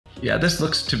Yeah, this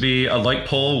looks to be a light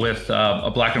pole with a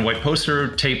black and white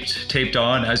poster taped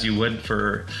on as you would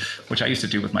for, which I used to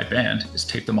do with my band, is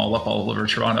tape them all up all over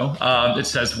Toronto. It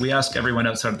says, "We ask everyone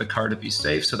outside of the car to be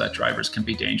safe so that drivers can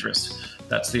be dangerous."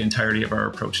 That's the entirety of our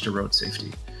approach to road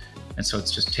safety. And so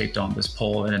it's just taped on this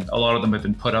pole, and a lot of them have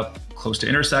been put up close to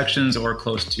intersections or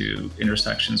close to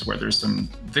intersections where there's some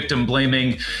victim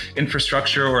blaming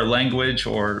infrastructure or language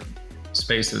or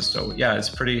spaces. So yeah, it's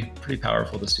pretty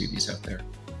powerful to see these out there.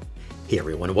 Hey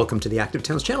everyone, welcome to the Active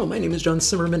Towns channel. My name is John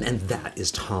Simmerman, and that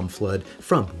is Tom Flood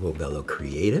from Rovélo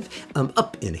Creative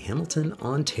up in Hamilton,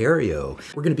 Ontario.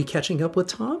 We're going to be catching up with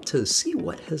Tom to see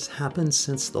what has happened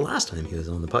since the last time he was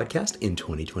on the podcast in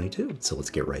 2022. So let's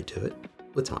get right to it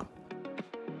with Tom.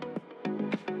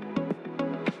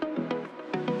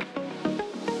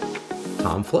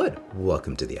 Tom Flood,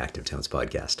 welcome to the Active Towns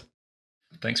podcast.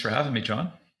 Thanks for having me,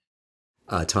 John.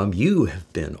 Tom, you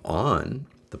have been on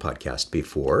the podcast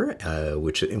before, and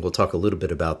we'll talk a little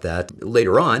bit about that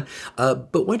later on.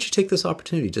 But why don't you take this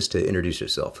opportunity just to introduce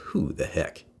yourself? Who the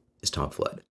heck is Tom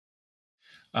Flood?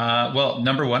 Well,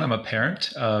 number one, I'm a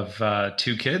parent of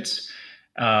 2 kids,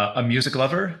 a music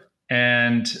lover,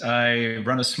 and I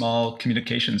run a small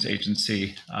communications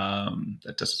agency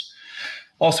that does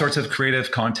all sorts of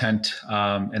creative content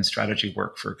and strategy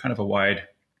work for kind of a wide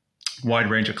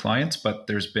range of clients. But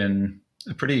there's been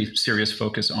a pretty serious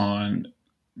focus on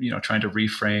trying to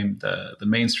reframe the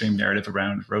mainstream narrative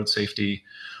around road safety,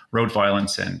 road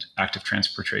violence, and active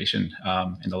transportation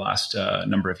in the last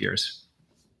number of years.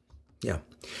 Yeah.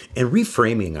 And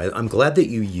reframing, I'm glad that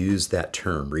you used that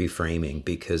term, reframing,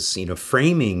 because,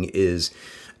 framing is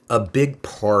a big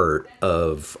part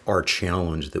of our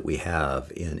challenge that we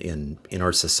have in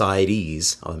our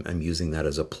societies. I'm using that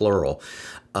as a plural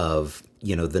of,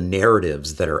 the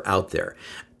narratives that are out there.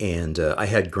 And I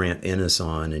had Grant Ennis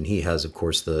on, and he has, of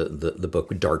course, the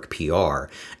book Dark PR,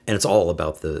 and it's all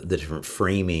about the different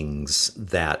framings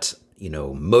that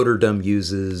motordom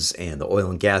uses and the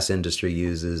oil and gas industry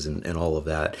uses and all of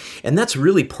that. And that's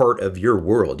really part of your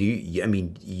world.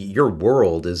 Your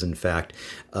world is, in fact,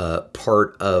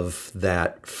 part of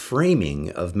that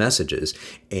framing of messages.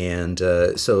 And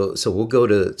so we'll go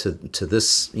to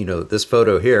this, this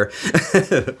photo here.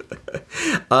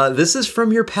 This is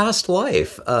from your past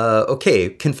life. Okay,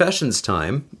 confessions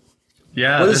time.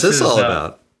 Yeah. What is this all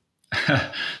about?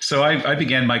 So I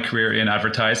began my career in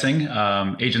advertising,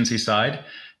 agency side,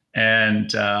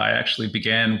 and I actually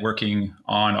began working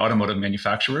on automotive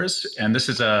manufacturers. And this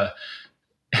is the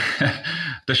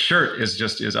shirt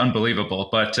is unbelievable,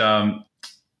 but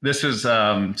this is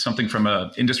something from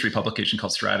an industry publication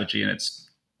called Strategy, and it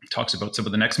talks about some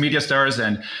of the next media stars,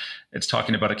 and it's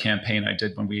talking about a campaign I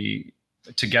did when we,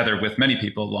 together with many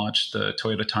people, launched the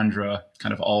Toyota Tundra,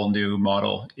 kind of all new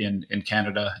model in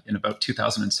Canada in about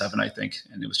 2007, I think.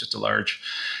 And it was just a large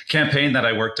campaign that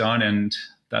I worked on, and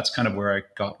that's kind of where I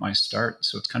got my start.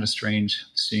 So it's kind of strange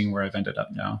seeing where I've ended up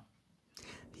now.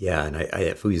 Yeah, and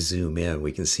if we zoom in,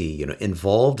 we can see,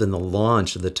 involved in the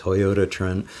launch of the Toyota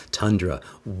Tundra,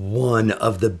 one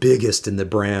of the biggest in the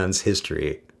brand's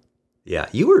history. Yeah,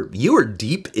 you were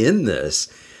deep in this.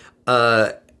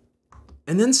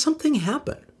 And then something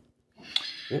happened.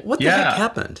 What the heck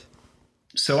happened?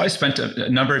 So I spent a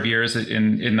number of years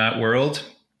in that world.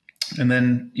 And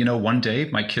then, one day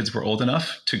my kids were old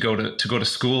enough to go to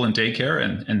school and daycare,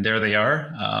 and there they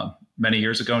are, many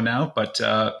years ago now. But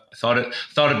I thought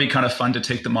it'd be kind of fun to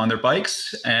take them on their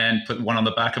bikes and put one on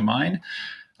the back of mine,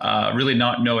 really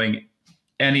not knowing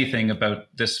anything about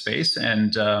this space.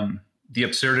 And the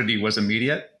absurdity was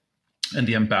immediate. And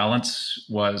the imbalance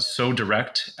was so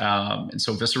direct and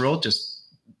so visceral. Just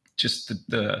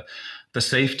the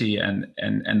safety and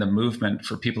the movement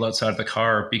for people outside of the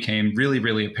car became really,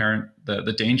 really apparent.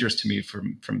 The dangers to me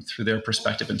from through their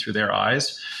perspective and through their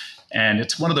eyes. And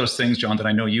it's one of those things, John, that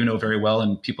I know you know very well,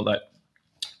 and people that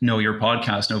know your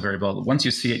podcast know very well. Once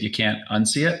you see it, you can't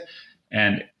unsee it,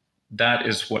 and that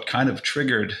is what kind of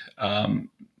triggered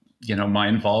my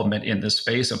involvement in this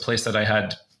space, a place that I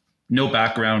had no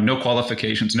background, no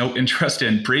qualifications, no interest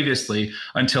in previously,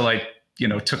 until I,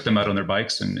 took them out on their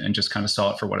bikes and just kind of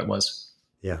saw it for what it was.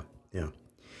 Yeah. Yeah.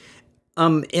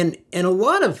 And a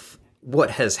lot of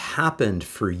what has happened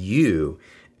for you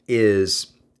is,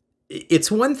 it's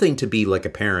one thing to be like a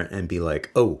parent and be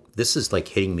like, oh, this is like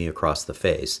hitting me across the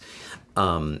face.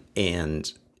 And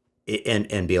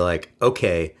be like,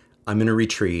 okay, I'm going to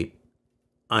retreat.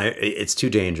 It's too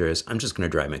dangerous. I'm just going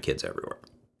to drive my kids everywhere.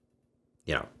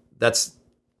 That's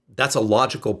a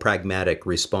logical, pragmatic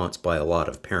response by a lot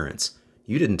of parents.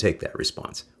 You didn't take that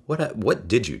response. What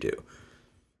did you do?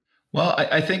 Well,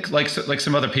 I think like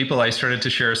some other people, I started to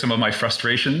share some of my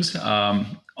frustrations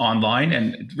online,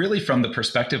 and really from the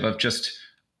perspective of just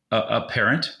a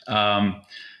parent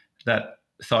that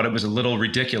thought it was a little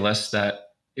ridiculous that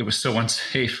it was so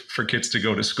unsafe for kids to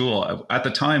go to school. At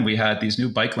the time, we had these new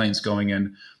bike lanes going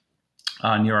in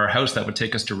near our house that would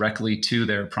take us directly to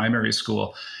their primary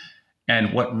school.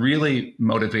 And what really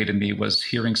motivated me was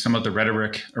hearing some of the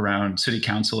rhetoric around city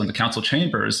council and the council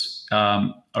chambers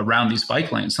around these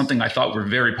bike lanes, something I thought were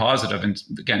very positive. And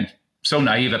again, so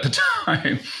naive at the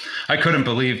time. I couldn't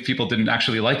believe people didn't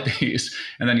actually like these.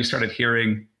 And then you started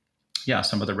hearing, yeah,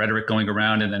 some of the rhetoric going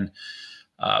around. And then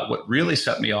what really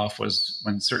set me off was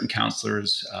when certain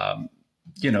counselors,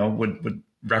 would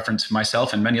reference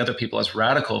myself and many other people as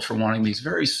radical for wanting these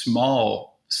very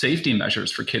small safety measures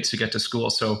for kids to get to school.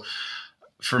 So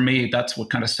for me, that's what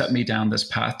kind of set me down this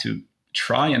path to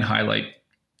try and highlight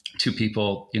to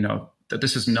people, that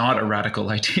this is not a radical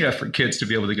idea for kids to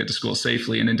be able to get to school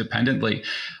safely and independently.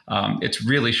 It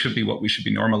really should be what we should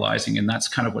be normalizing. And that's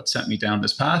kind of what sent me down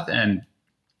this path. And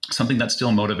something that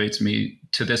still motivates me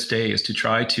to this day is to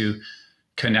try to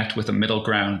connect with a middle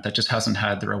ground that just hasn't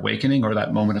had their awakening or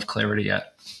that moment of clarity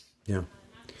yet. Yeah.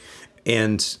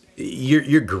 And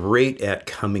you're great at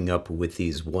coming up with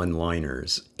these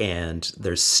one-liners, and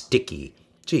they're sticky.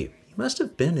 Gee, you must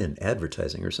have been in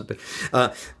advertising or something.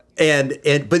 But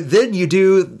then you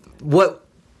do what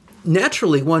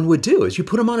naturally one would do, is you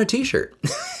put them on a T-shirt.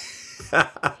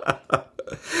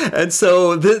 And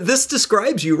so this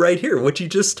describes you right here, what you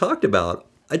just talked about.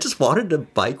 I just wanted to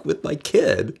bike with my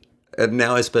kid, and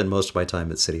now I spend most of my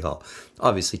time at City Hall.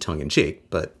 Obviously tongue-in-cheek,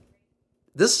 but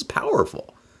this is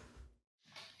powerful.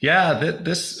 Yeah, that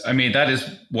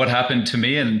is what happened to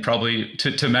me and probably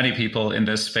to many people in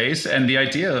this space. And the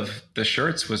idea of the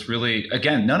shirts was really,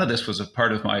 again, none of this was a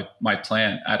part of my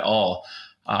plan at all.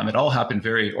 It all happened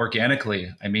very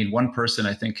organically. I mean, one person,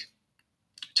 I think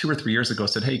 2 or 3 years ago,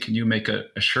 said, "Hey, can you make a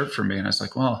shirt for me?" And I was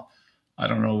like, well, I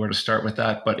don't know where to start with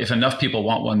that. But if enough people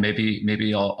want one,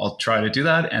 maybe I'll try to do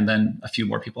that. And then a few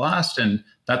more people asked, and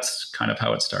that's kind of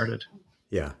how it started.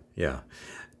 Yeah, yeah.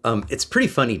 It's pretty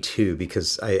funny too,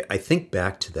 because I think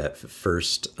back to that the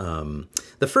first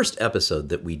episode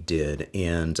that we did,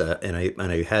 and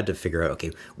I had to figure out,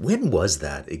 okay, when was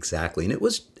that exactly? And it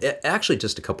was actually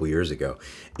just a couple years ago.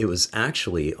 It was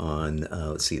actually on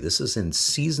let's see, this is in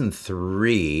season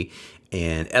 3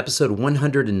 and episode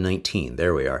 119.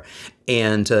 There we are.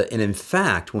 And in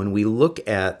fact, when we look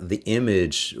at the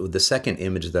image, the second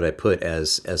image that I put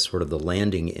as sort of the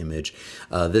landing image,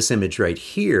 this image right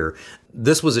here,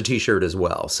 this was a T-shirt as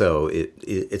well. So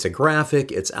it's a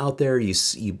graphic. It's out there.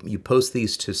 You post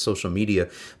these to social media,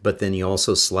 but then you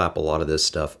also slap a lot of this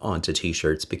stuff onto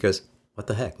T-shirts, because what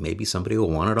the heck? Maybe somebody will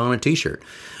want it on a T-shirt,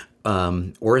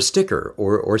 or a sticker,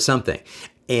 or something.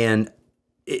 And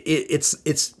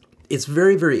it's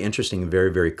very, very interesting and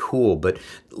very, very cool. But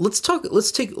let's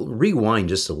rewind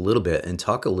just a little bit and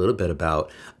talk a little bit about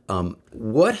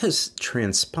what has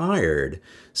transpired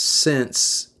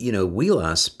since, we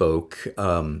last spoke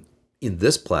in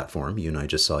this platform. You and I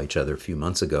just saw each other a few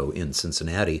months ago in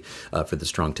Cincinnati for the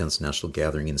Strong Tents National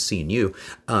Gathering in CNU.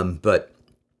 But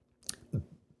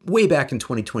way back in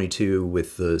 2022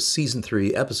 with the season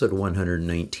 3, episode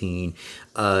 119,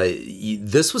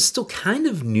 this was still kind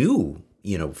of new,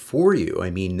 for you. I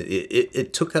mean,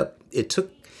 it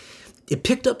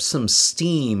picked up some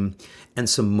steam and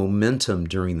some momentum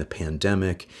during the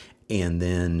pandemic. And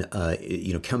then,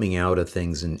 coming out of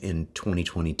things in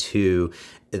 2022,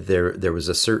 there was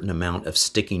a certain amount of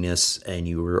stickiness, and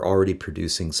you were already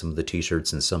producing some of the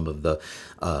T-shirts and some of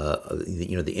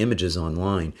the images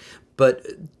online.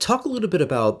 But talk a little bit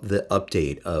about the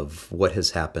update of what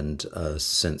has happened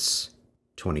since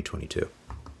 2022.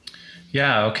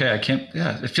 Yeah. Okay.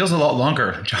 It feels a lot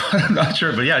longer, John. I'm not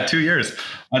sure, but yeah, 2 years.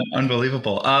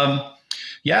 Unbelievable.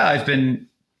 I've been,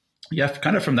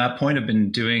 kind of from that point, I've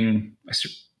been doing,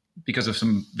 because of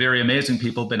some very amazing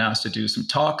people, been asked to do some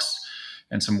talks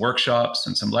and some workshops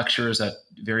and some lectures at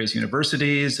various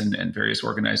universities and various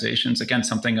organizations. Again,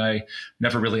 something I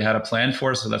never really had a plan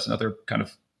for. So that's another kind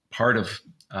of part of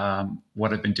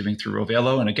what I've been doing through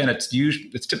Rovélo. And again, it's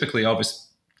typically always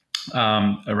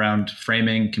around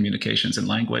framing, communications, and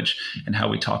language, and how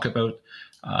we talk about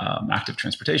active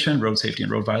transportation, road safety,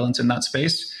 and road violence in that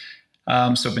space.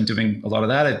 So I've been doing a lot of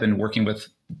that. I've been working with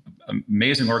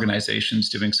amazing organizations,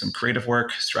 doing some creative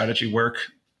work, strategy work,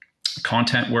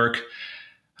 content work,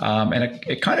 and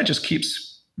it kind of just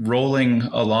keeps rolling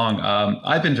along.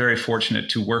 I've been very fortunate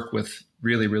to work with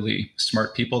really, really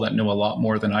smart people that know a lot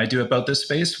more than I do about this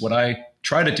space. What I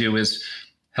try to do is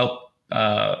help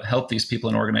these people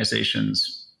and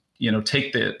organizations,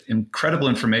 take the incredible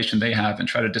information they have and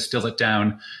try to distill it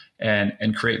down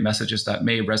and create messages that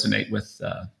may resonate with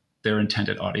their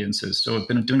intended audiences. So I've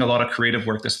been doing a lot of creative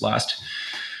work this last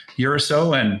year or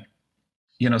so, and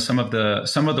some of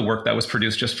the work that was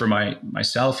produced just for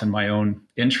myself and my own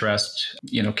interest,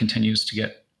 continues to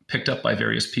get picked up by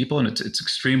various people, and it's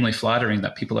extremely flattering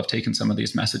that people have taken some of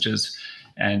these messages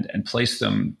and placed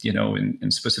them,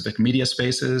 in specific media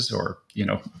spaces, or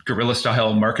guerrilla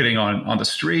style marketing on the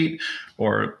street,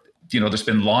 or there's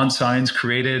been lawn signs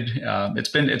created.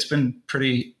 It's been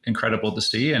pretty incredible to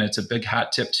see, and it's a big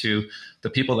hat tip to the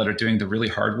people that are doing the really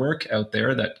hard work out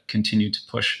there that continue to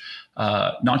push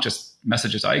not just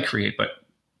messages I create, but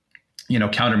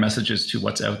counter messages to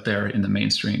what's out there in the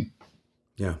mainstream.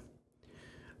 Yeah.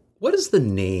 What does the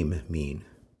name mean,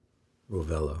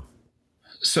 Rovélo?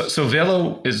 So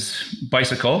vélo is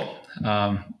bicycle.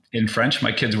 In French,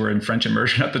 my kids were in French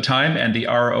immersion at the time, and the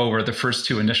RO were the first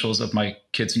two initials of my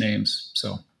kids' names.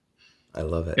 So I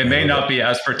love it. It may not be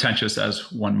as pretentious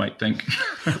as one might think.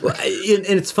 Well, and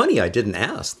it's funny, I didn't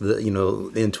ask. In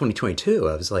 2022,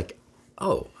 I was like,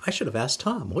 oh, I should have asked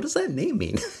Tom. What does that name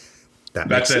mean? That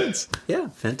makes sense. Yeah,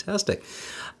 fantastic.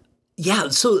 Yeah,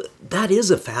 so that is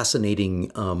a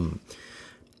fascinating,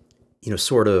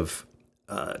 sort of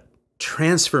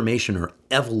transformation or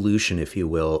evolution, if you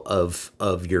will,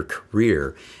 of your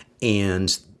career.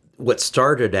 And what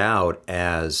started out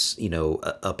as,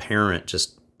 a parent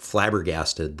just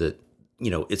flabbergasted that,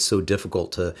 it's so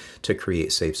difficult to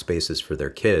create safe spaces for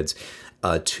their kids,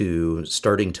 to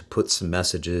starting to put some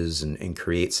messages and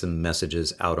create some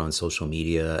messages out on social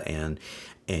media and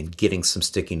getting some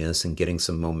stickiness and getting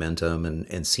some momentum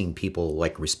and seeing people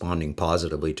like responding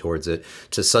positively towards it,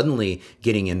 to suddenly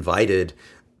getting invited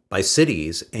by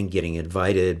cities and getting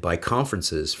invited by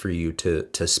conferences for you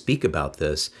to speak about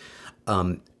this.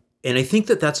 And I think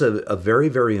that that's a very,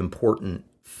 very important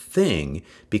thing,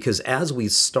 because as we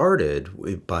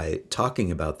started by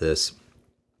talking about this,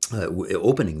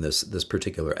 opening this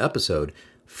particular episode,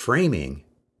 framing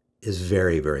is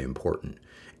very, very important.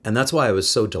 And that's why I was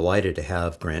so delighted to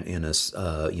have Grant Innes,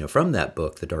 from that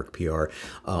book, The Dark PR,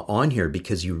 on here,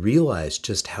 because you realize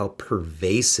just how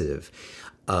pervasive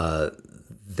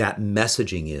that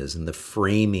messaging is and the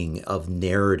framing of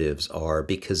narratives are,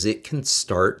 because it can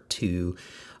start to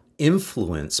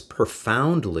influence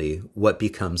profoundly what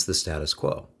becomes the status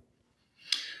quo.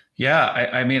 Yeah,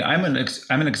 I mean, I'm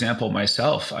an example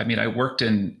myself. I mean, I worked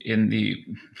in the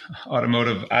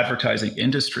automotive advertising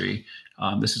industry.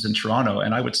 This is in Toronto,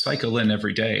 and I would cycle in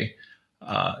every day,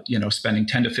 spending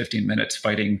 10 to 15 minutes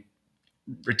fighting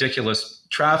ridiculous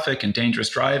traffic and dangerous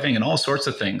driving and all sorts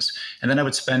of things. And then I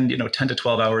would spend, 10 to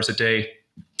 12 hours a day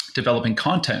developing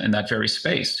content in that very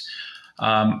space.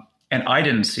 And I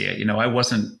didn't see it, I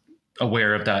wasn't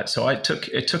aware of that. So it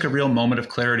took a real moment of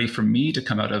clarity for me to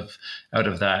come out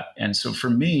of that. And so for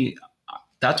me,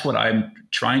 that's what I'm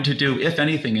trying to do, if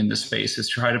anything, in this space, is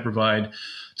try to provide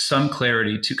some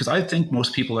clarity to, because I think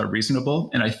most people are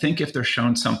reasonable. And I think if they're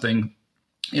shown something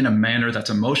in a manner that's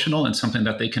emotional and something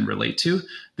that they can relate to,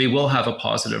 they will have a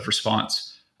positive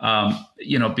response.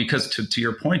 Because to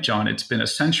your point, John, it's been a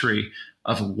century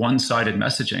of one-sided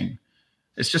messaging.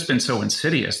 It's just been so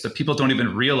insidious that people don't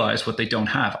even realize what they don't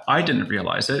have. I didn't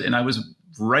realize it, and I was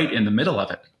right in the middle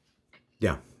of it.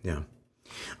 Yeah, yeah.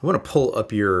 I want to pull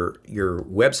up your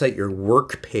website, your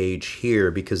work page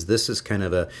here, because this is kind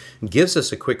of gives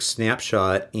us a quick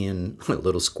snapshot in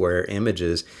little square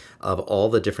images of all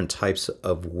the different types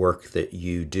of work that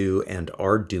you do and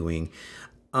are doing.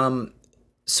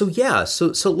 So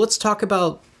let's talk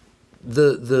about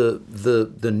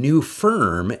the new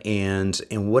firm and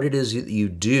what it is you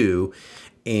do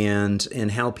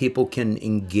and how people can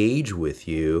engage with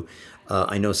you.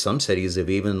 I know some cities have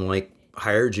even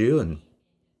hired you and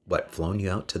flown you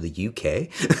out to the UK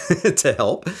to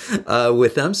help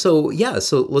with them. So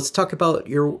let's talk about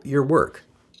your work.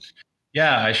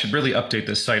 Yeah, I should really update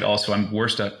this site also. I'm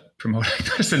worst at promoting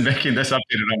this and making this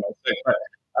updated on my site.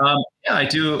 But I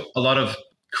do a lot of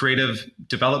creative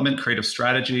development, creative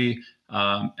strategy,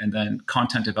 and then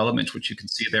content development, which you can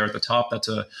see there at the top. That's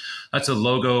a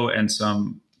logo and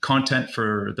some content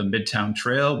for the Midtown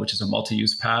Trail, which is a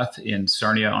multi-use path in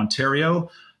Sarnia, Ontario,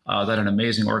 that an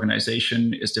amazing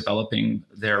organization is developing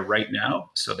there right now.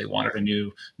 So they wanted a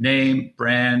new name,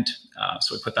 brand.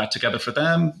 So we put that together for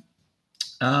them.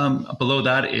 Below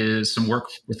that is some work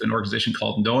with an organization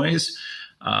called Noise.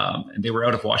 And they were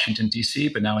out of Washington, D.C.,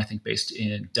 but now I think based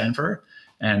in Denver.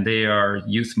 And they are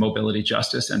youth mobility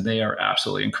justice, and they are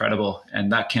absolutely incredible.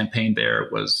 And that campaign there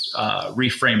was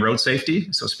reframe road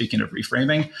safety. So speaking of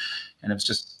reframing, and it was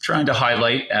just trying to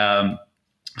highlight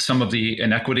some of the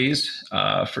inequities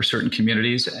for certain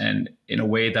communities, and in a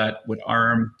way that would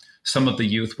arm some of the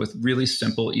youth with really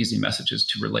simple, easy messages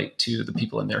to relate to the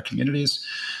people in their communities.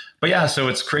 But yeah, so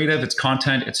it's creative, it's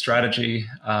content, it's strategy.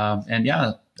 And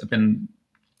yeah, I've been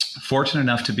fortunate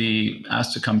enough to be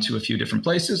asked to come to a few different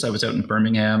places. I was out in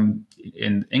Birmingham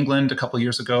in England a couple of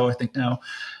years ago, I think now,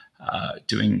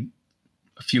 doing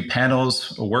a few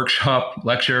panels, a workshop,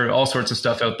 lecture, all sorts of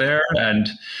stuff out there. And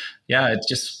yeah, it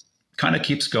just kind of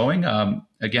keeps going.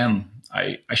 Again,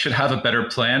 I should have a better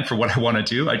plan for what I want to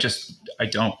do. I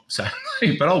don't,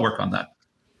 sadly, but I'll work on that.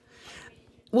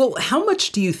 Well, how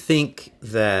much do you think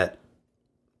that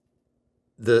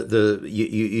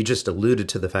you just alluded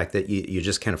to the fact that you're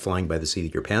just kind of flying by the seat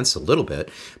of your pants a little bit,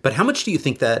 but how much do you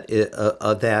think that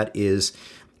that is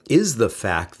the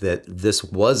fact that this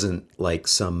wasn't like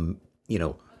some,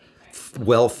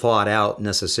 well thought out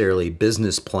necessarily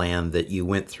business plan that you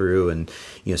went through and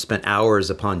spent hours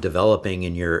upon developing,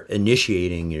 and you're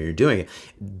initiating and you're doing it?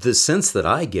 The sense that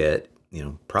I get,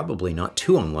 probably not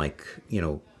too unlike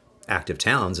Active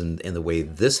Towns and the way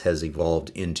this has evolved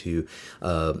into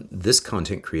this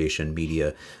content creation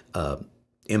media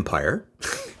empire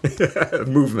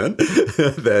movement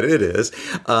that it is.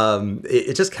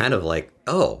 It's just kind of like,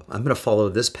 oh, I'm going to follow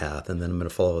this path and then I'm going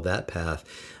to follow that path.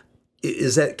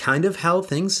 Is that kind of how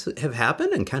things have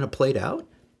happened and kind of played out?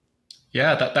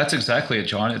 Yeah, that's exactly it,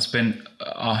 John. It's been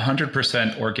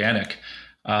 100% organic.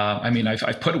 I mean,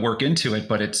 I've put work into it,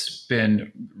 but it's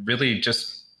been really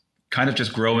just kind of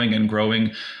just growing and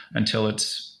growing until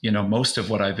it's, most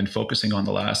of what I've been focusing on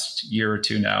the last year or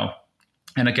two now.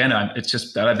 And again, it's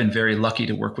just that I've been very lucky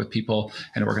to work with people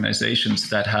and organizations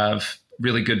that have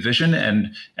really good vision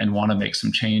and want to make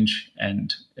some change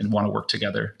and want to work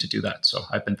together to do that. So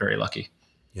I've been very lucky.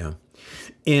 Yeah.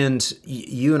 And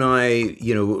you and I,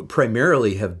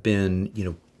 primarily have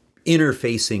been,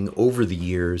 interfacing over the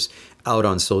years out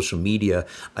on social media.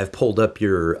 I've pulled up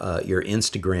your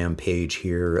Instagram page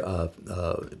here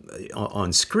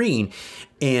on screen,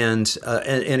 and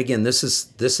again, this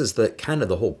is the kind of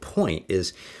the whole point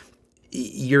is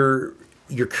you're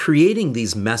creating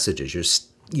these messages.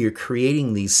 You're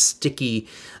creating these sticky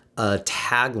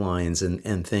taglines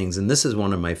and things. And this is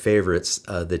one of my favorites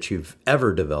that you've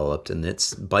ever developed. And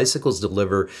it's bicycles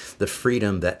deliver the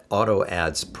freedom that auto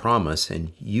ads promise.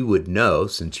 And you would know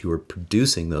since you were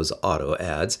producing those auto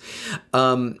ads.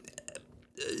 But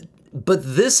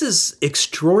this is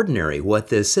extraordinary what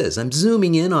this is. I'm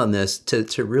zooming in on this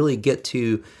to really get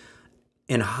to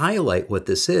and highlight what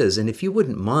this is. And if you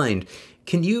wouldn't mind,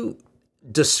 can you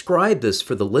describe this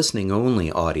for the listening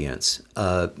only audience,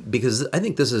 because I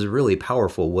think this is really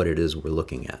powerful what it is we're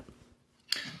looking at.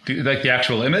 Like the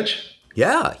actual image?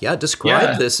 Yeah.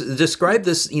 Describe this. Describe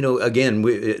this. Again,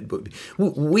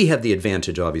 we have the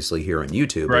advantage, obviously, here on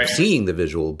YouTube right, of seeing the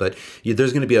visual, but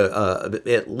there's going to be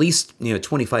at least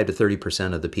 25 to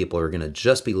 30% of the people are going to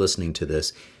just be listening to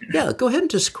this. Yeah, go ahead and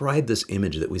describe this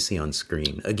image that we see on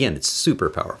screen. Again, it's super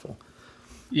powerful.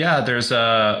 Yeah, there's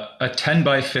a 10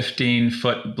 by 15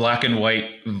 foot black and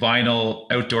white vinyl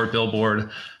outdoor billboard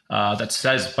that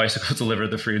says bicycles deliver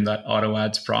the freedom that auto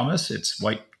ads promise. It's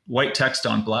white text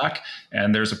on black.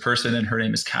 And there's a person, and her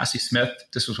name is Cassie Smith.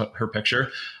 This was her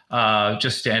picture,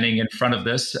 just standing in front of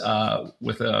this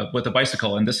with a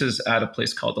bicycle. And this is at a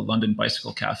place called the London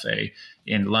Bicycle Cafe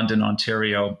in London,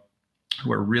 Ontario,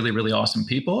 who are really, really awesome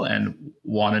people and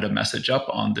wanted a message up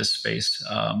on this space.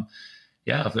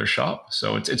 Of their shop.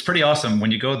 So it's pretty awesome.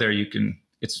 When you go there,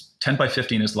 it's 10 by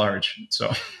 15 is large.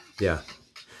 So yeah.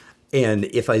 And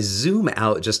if I zoom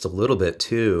out just a little bit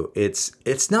too,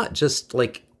 it's not just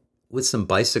like with some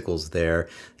bicycles there.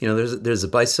 There's a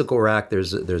bicycle rack,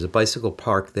 there's a bicycle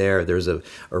park there. There's a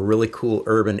really cool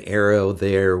urban arrow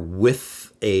there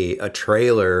with a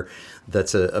trailer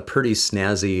that's a pretty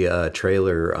snazzy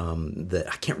trailer that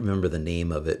I can't remember the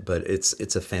name of it, but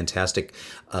it's a fantastic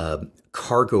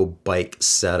cargo bike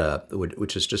setup,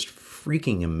 which is just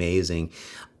freaking amazing.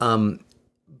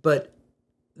 But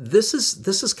this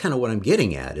is kind of what I'm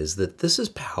getting at, is that this is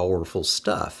powerful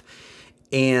stuff.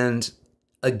 And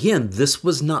again, this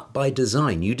was not by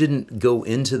design. You didn't go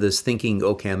into this thinking,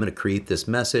 okay, I'm going to create this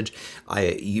message.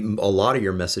 A lot of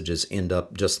your messages end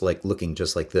up just like looking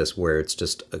just like this, where it's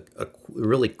just a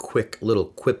really quick little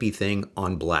quippy thing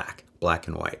on black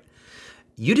and white.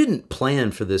 You didn't plan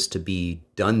for this to be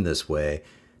done this way.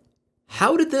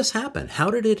 How did this happen? How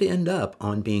did it end up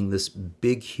on being this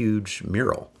big, huge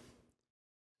mural?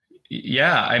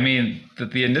 Yeah, I mean,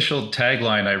 the initial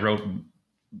tagline I wrote,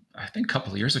 I think a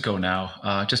couple of years ago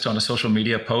now, just on a social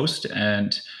media post.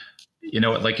 And,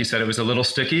 like you said, it was a little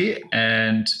sticky.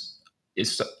 And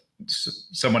it's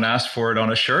someone asked for it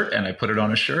on a shirt, and I put it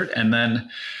on a shirt, and then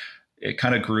it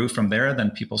kind of grew from there.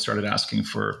 Then people started asking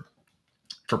for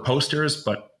posters,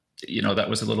 but that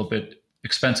was a little bit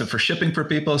expensive for shipping for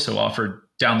people, so offered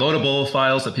downloadable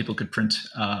files that people could print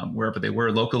wherever they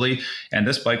were locally. And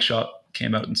this bike shop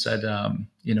came out and said,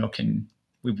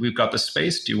 we've got the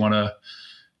space. Do you want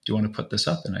to put this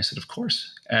up? And I said, of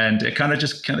course. And it kind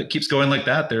of keeps going like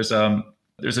that. There's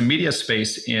a media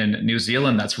space in New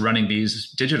Zealand that's running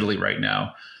these digitally right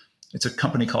now. It's a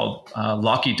company called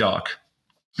Locky Dock,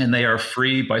 and they are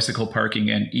free bicycle parking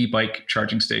and e-bike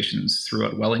charging stations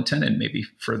throughout Wellington and maybe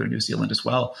further New Zealand as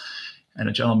well. And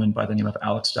a gentleman by the name of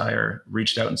Alex Dyer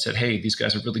reached out and said, hey, these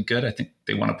guys are really good. I think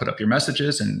they want to put up your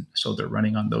messages. And so they're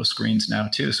running on those screens now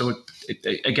too. So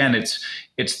again, it's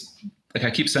like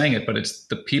I keep saying it, but it's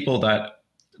the people that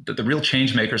the real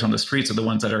change makers on the streets are the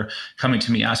ones that are coming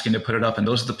to me asking to put it up. And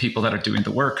those are the people that are doing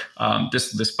the work.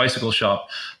 This bicycle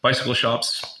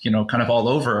shops, kind of all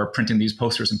over are printing these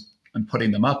posters and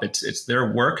putting them up. It's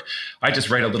their work. I just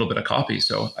write a little bit of copy.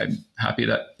 So I'm happy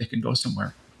that it can go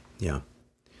somewhere. Yeah.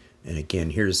 And again,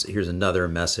 here's another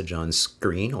message on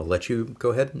screen. I'll let you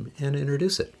go ahead and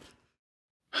introduce it.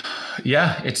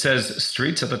 Yeah, it says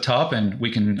streets at the top, and we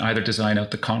can either design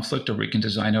out the conflict or we can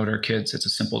design out our kids. It's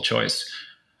a simple choice.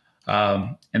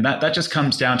 And that just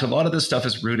comes down to a lot of this stuff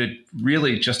is rooted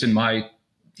really just in my,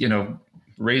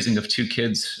 raising of two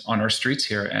kids on our streets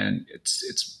here. And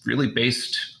it's really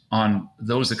based on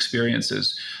those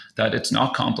experiences, that it's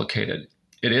not complicated.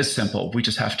 It is simple. We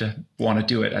just have to want to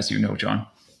do it, as you know, John.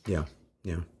 Yeah.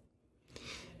 Yeah.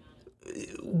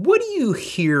 What do you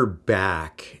hear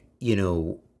back,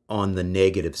 on the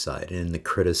negative side and the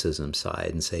criticism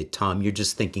side, and say, Tom, you're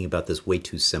just thinking about this way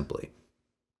too simply?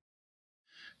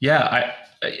 Yeah,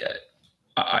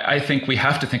 I think we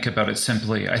have to think about it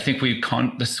simply. I think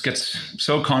this gets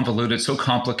so convoluted, so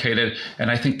complicated,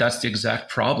 and I think that's the exact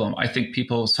problem. I think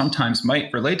people sometimes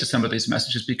might relate to some of these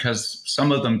messages because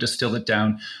some of them distill it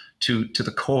down to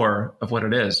the core of what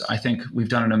it is. I think we've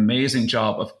done an amazing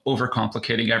job of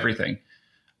overcomplicating everything.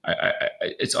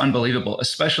 It's unbelievable,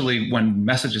 especially when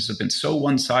messages have been so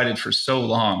one-sided for so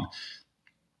long.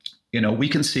 We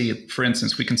can see, for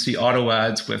instance, auto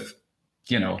ads with,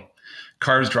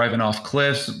 cars driving off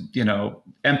cliffs,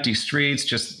 empty streets,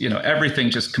 just, everything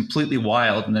just completely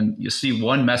wild. And then you see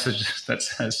one message that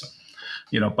says,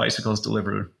 bicycles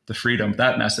deliver the freedom,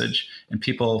 that message, and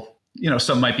people,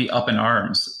 some might be up in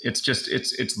arms. It's just,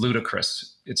 it's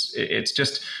ludicrous. It's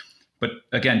just, but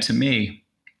again, to me,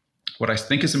 what I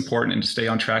think is important, and to stay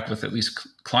on track with at least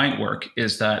client work,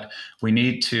 is that we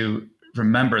need to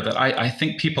remember that I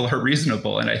think people are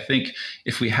reasonable. And I think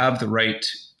if we have the right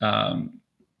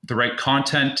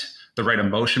content, the right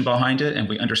emotion behind it, and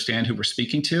we understand who we're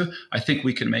speaking to, I think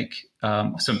we can make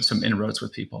some inroads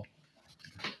with people.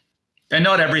 And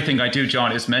not everything I do,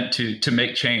 John, is meant to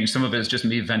make change. Some of it is just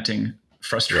me venting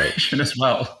frustration as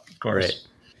well, of course. Right.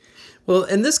 Well,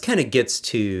 and this kind of gets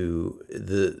to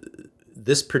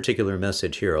this particular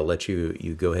message here. I'll let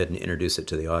you go ahead and introduce it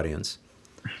to the audience.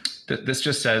 This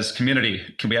just says, community,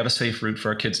 can we have a safe route for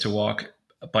our kids to walk,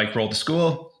 a bike roll to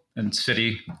school? And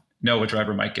city, no, a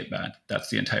driver might get mad. That's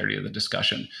the entirety of the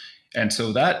discussion. And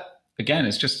so that, again,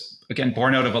 is just,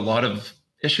 born out of a lot of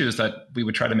issues that we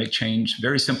would try to make change,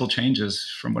 very simple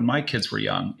changes from when my kids were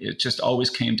young. It just always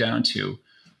came down to,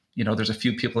 there's a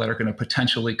few people that are going to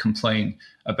potentially complain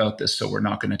about this, so we're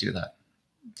not going to do that.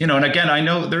 And again, I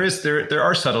know there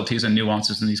are subtleties and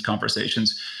nuances in these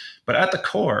conversations, but at the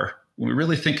core, when we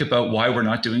really think about why we're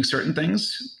not doing certain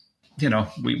things, we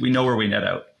know where we net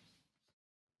out.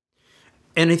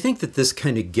 And I think that this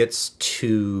kind of gets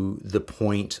to the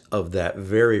point of that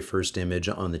very first image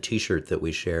on the T-shirt that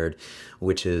we shared,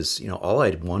 which is, all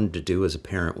I'd wanted to do as a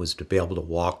parent was to be able to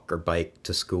walk or bike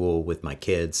to school with my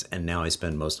kids. And now I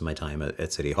spend most of my time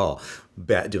at City Hall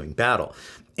doing battle.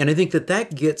 And I think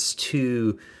that gets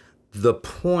to the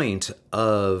point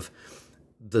of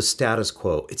the status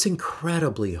quo. It's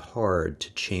incredibly hard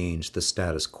to change the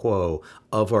status quo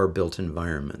of our built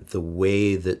environment, the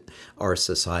way that our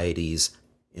societies,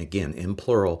 again, in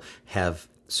plural, have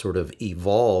sort of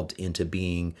evolved into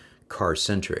being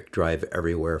car-centric, drive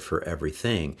everywhere for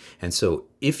everything. And so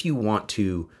if you want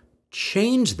to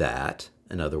change that,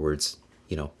 in other words,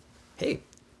 hey,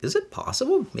 is it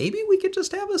possible? Maybe we could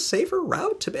just have a safer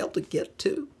route to be able to get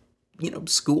to,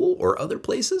 school or other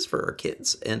places for our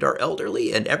kids and our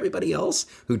elderly and everybody else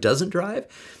who doesn't drive.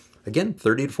 Again,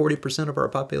 30 to 40% of our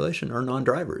population are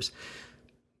non-drivers.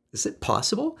 Is it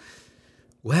possible?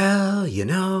 Well,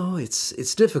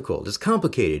 it's difficult. It's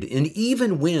complicated. And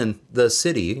even when the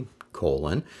city,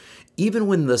 even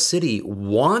when the city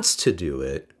wants to do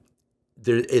it,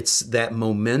 it's that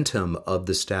momentum of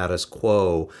the status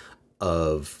quo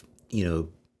of,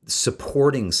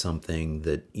 supporting something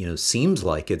that, seems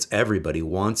like it's everybody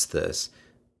wants this,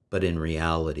 but in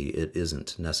reality, it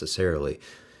isn't necessarily.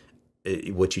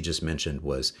 What you just mentioned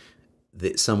was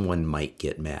that someone might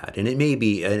get mad. And it may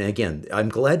be, and again, I'm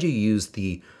glad you used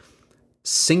the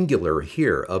singular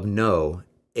here of no,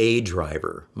 a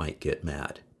driver might get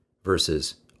mad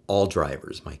versus all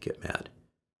drivers might get mad.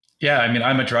 Yeah, I mean,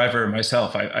 I'm a driver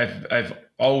myself. I've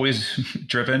always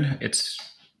driven. It's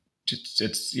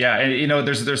yeah, and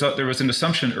there was an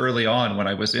assumption early on when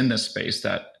I was in this space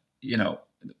that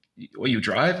well, you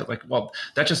drive, like, well,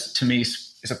 that just to me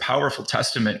is a powerful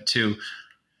testament to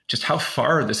just how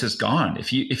far this has gone.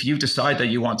 If you decide that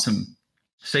you want some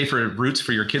safer routes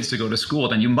for your kids to go to school,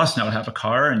 then you must not have a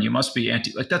car and you must be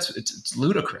it's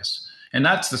ludicrous. And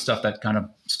that's the stuff that kind of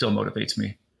still motivates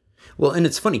me. Well, and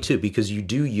it's funny too, because you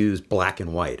do use black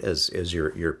and white as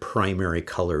your primary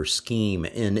color scheme.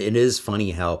 And it is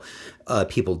funny how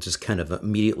people just kind of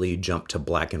immediately jump to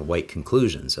black and white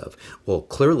conclusions of, well,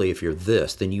 clearly if you're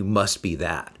this, then you must be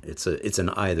that. It's an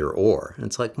either or. And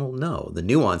it's like, well, no, the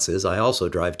nuance is I also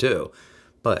drive too,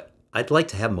 but I'd like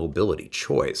to have mobility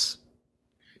choice.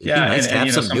 It'd be nice to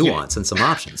have some nuance and some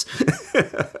options.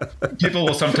 People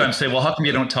will sometimes say, well, how come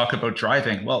you don't talk about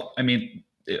driving? Well, I mean,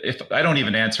 if I don't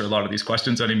even answer a lot of these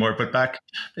questions anymore, but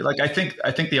I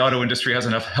think the auto industry has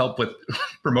enough help with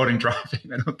promoting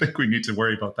driving. I don't think we need to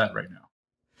worry about that right now.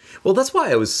 Well, that's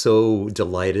why I was so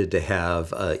delighted to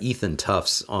have Ethan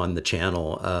Tufts on the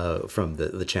channel from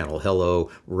the channel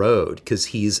Hello Road, because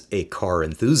he's a car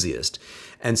enthusiast.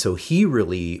 And so he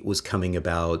really was coming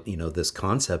about, this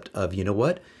concept of,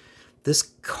 what, this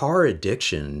car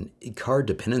addiction, car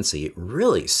dependency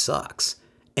really sucks.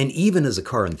 And even as a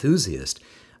car enthusiast,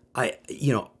 I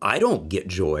don't get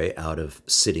joy out of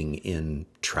sitting in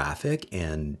traffic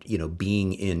and,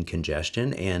 being in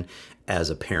congestion. And as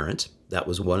a parent, that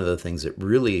was one of the things that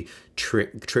really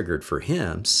triggered for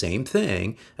him. Same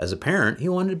thing. As a parent, he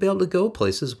wanted to be able to go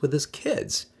places with his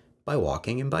kids by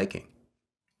walking and biking.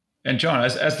 And John,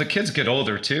 as the kids get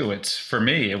older too,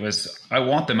 I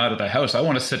want them out of the house. I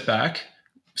want to sit back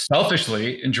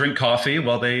selfishly and drink coffee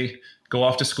while they go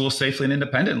off to school safely and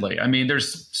independently. I mean,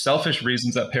 there's selfish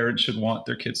reasons that parents should want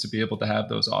their kids to be able to have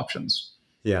those options.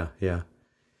 Yeah, yeah.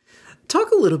 Talk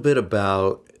a little bit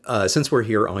about, since we're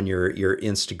here on your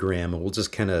Instagram, and we'll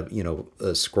just kind of,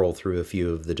 scroll through a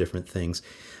few of the different things.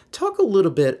 Talk a little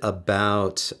bit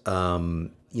about,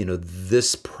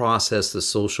 this process, the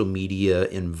social media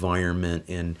environment,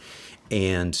 and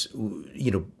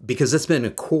because that's been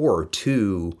a core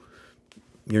to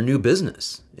your new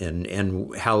business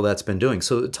and how that's been doing.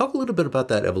 So talk a little bit about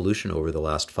that evolution over the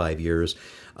last 5 years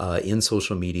in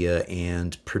social media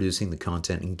and producing the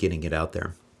content and getting it out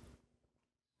there.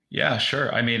 Yeah,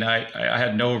 sure. I mean, I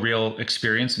had no real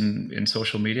experience in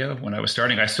social media when I was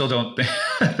starting. I still don't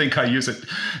think I use it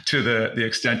to the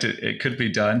extent it could be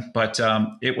done. But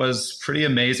it was pretty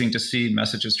amazing to see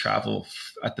messages travel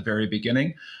at the very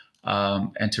beginning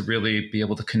and to really be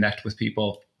able to connect with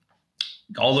people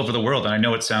all over the world. And I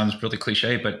know it sounds really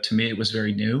cliche, but to me, it was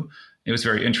very new. It was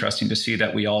very interesting to see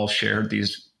that we all shared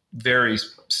these very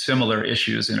similar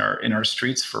issues in our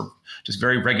streets for just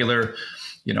very regular,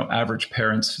 average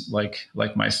parents like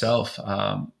myself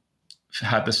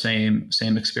had the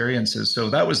same experiences. So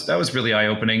that was really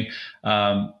eye-opening.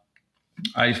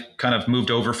 I've kind of moved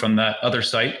over from that other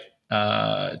site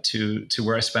to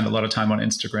where I spend a lot of time on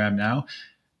Instagram now.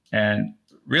 And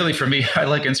really, for me, I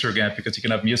like Instagram because you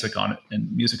can have music on it,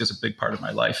 and music is a big part of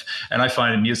my life. And I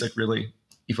find music really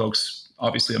evokes,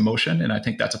 obviously, emotion, and I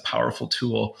think that's a powerful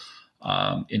tool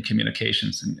in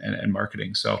communications and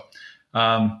marketing. So,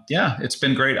 yeah, it's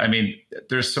been great. I mean,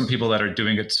 there's some people that are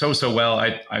doing it so well.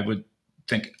 I would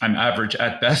think I'm average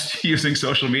at best using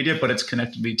social media, but it's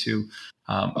connected me to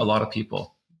a lot of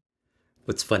people.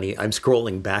 What's funny, I'm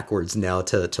scrolling backwards now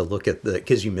to look at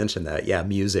because you mentioned that, yeah,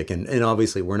 music. And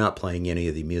obviously we're not playing any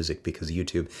of the music because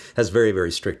YouTube has very,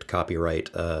 very strict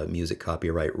music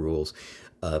copyright rules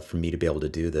for me to be able to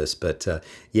do this. But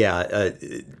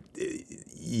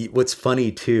what's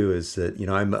funny too is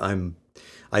that,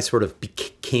 I sort of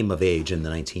came of age in the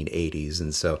 1980s,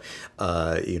 and so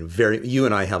you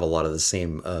and I have a lot of the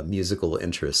same musical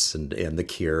interests, and The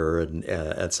Cure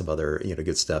and some other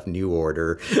good stuff. New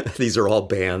Order, these are all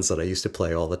bands that I used to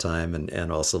play all the time and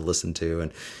also listen to.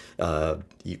 And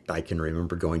I can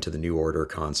remember going to the New Order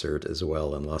concert as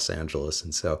well in Los Angeles,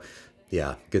 and so.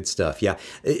 Yeah, good stuff. Yeah,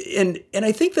 and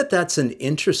I think that's an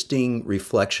interesting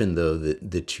reflection, though,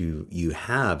 that you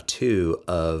have too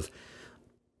of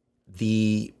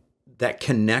the that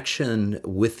connection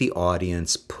with the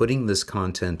audience, putting this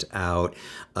content out,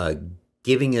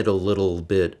 giving it a little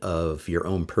bit of your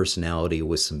own personality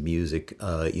with some music,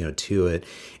 to it.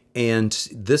 And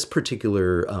this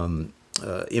particular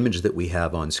image that we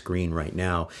have on screen right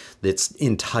now, that's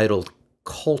entitled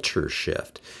Culture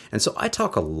Shift. And so I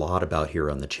talk a lot about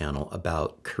here on the channel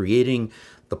about creating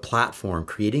the platform,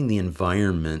 creating the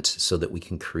environment so that we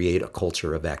can create a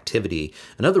culture of activity.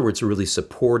 In other words, really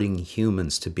supporting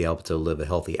humans to be able to live a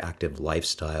healthy, active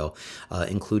lifestyle,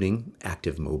 including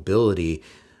active mobility.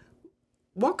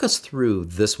 Walk us through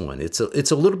this one. It's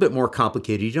a little bit more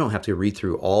complicated. You don't have to read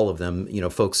through all of them.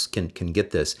 Folks can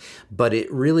get this, but it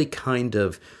really kind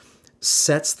of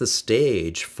sets the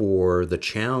stage for the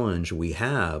challenge we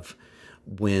have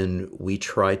when we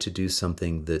try to do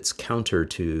something that's counter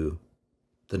to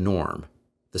the norm,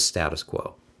 the status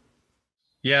quo.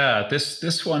 Yeah,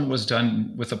 this one was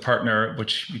done with a partner,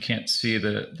 which you can't see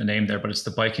the name there, but it's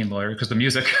the biking lawyer, because the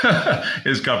music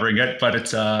is covering it, but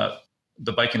it's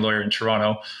the biking lawyer in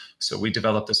Toronto. So we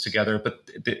developed this together. But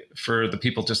for the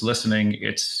people just listening,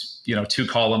 it's 2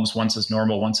 columns. One says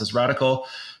normal, one says radical.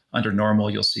 Under normal,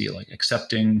 you'll see like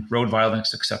accepting road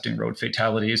violence, accepting road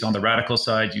fatalities. On the radical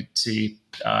side, you'd see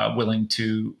willing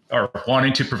to, or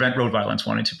wanting to prevent road violence,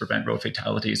 wanting to prevent road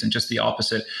fatalities, and just the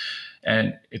opposite.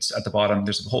 And it's at the bottom,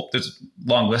 there's a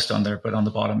long list on there, but on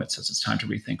the bottom, it says it's time to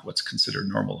rethink what's considered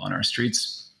normal on our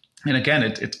streets. And again,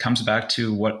 it comes back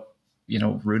to what,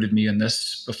 rooted me in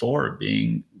this before,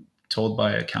 being told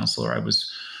by a counselor I was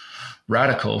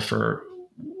radical for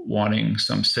wanting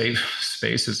some safe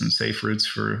spaces and safe routes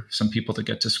for some people to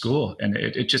get to school. And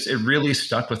it really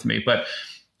stuck with me. But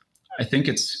I think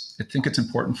it's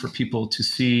important for people to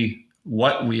see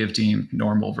what we have deemed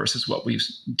normal versus what we've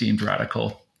deemed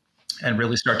radical, and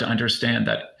really start to understand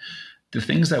that the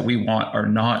things that we want are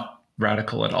not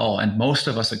radical at all. And most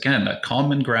of us, again, that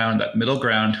common ground, that middle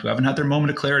ground, who haven't had their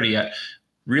moment of clarity yet,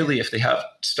 really, if they have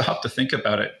stopped to think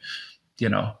about it,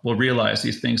 will realize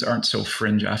these things aren't so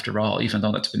fringe after all, even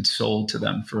though that's been sold to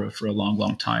them for a long,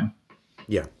 long time.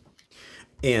 Yeah.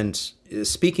 And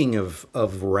speaking of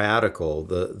radical,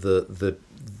 the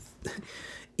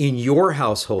in your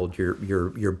household,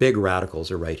 your big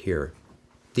radicals are right here.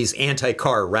 These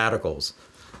anti-car radicals.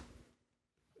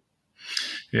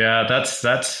 Yeah,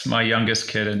 that's my youngest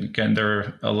kid, and again,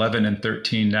 they're 11 and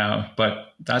 13 now.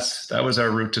 But that was our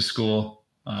route to school.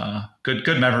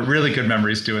 Good memory, really good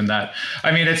memories doing that.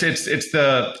 I mean, it's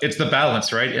the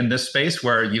balance, right? In this space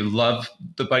where you love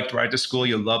the bike ride to school,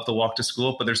 you love the walk to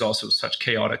school, but there's also such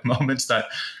chaotic moments that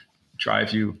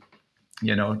drive you,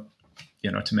 to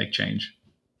make change.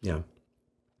 Yeah.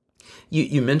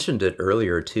 You mentioned it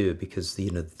earlier too, because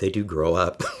they do grow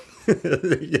up.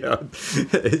 Yeah.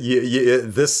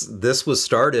 This was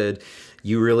started.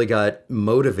 You really got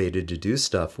motivated to do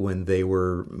stuff when they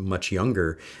were much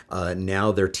younger.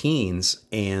 Now they're teens,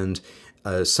 and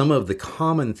some of the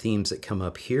common themes that come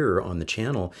up here on the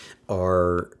channel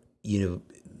are,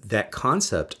 that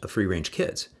concept of free range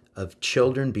kids, of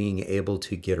children being able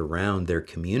to get around their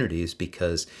communities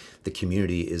because the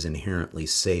community is inherently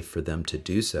safe for them to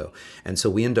do so. And so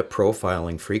we end up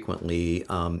profiling frequently,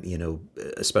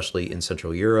 especially in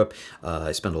Central Europe.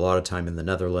 I spend a lot of time in the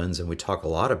Netherlands, and we talk a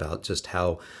lot about just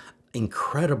how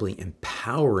incredibly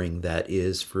empowering that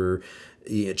is for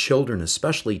children,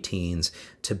 especially teens,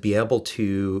 to be able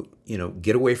to,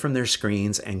 get away from their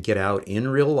screens and get out in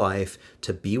real life,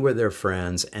 to be with their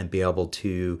friends and be able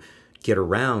to get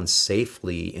around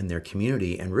safely in their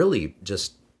community and really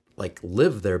just like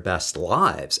live their best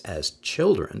lives as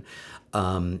children.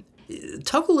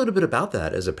 Talk a little bit about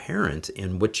that as a parent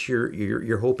and what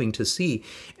you're hoping to see,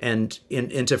 and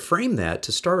to frame that,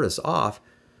 to start us off.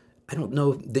 I don't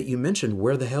know that you mentioned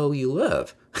where the hell you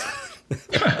live.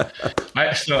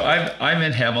 I'm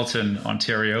in Hamilton,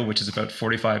 Ontario, which is about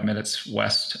 45 minutes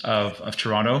west of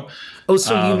Toronto. Oh,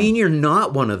 so you mean you're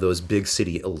not one of those big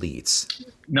city elites?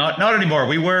 Not anymore.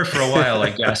 We were for a while,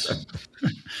 I guess.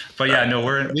 But yeah, no,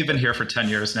 we've been here for 10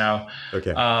 years now.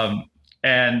 Okay.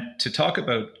 And to talk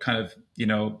about kind of,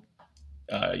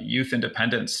 youth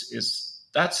independence it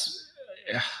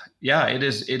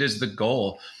is the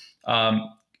goal.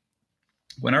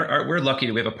 When we're lucky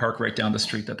we have a park right down the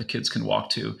street that the kids can walk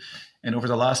to. And over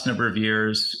the last number of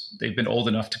years, they've been old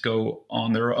enough to go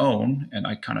on their own, and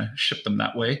I kind of ship them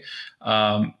that way.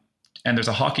 And there's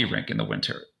a hockey rink in the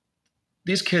winter.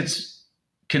 These kids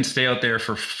can stay out there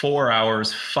for 4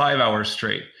 hours, 5 hours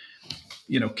straight.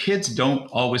 Kids don't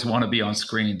always want to be on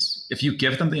screens. If you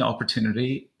give them the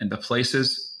opportunity and the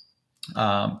places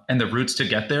and the routes to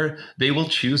get there, they will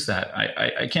choose that.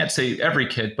 I can't say every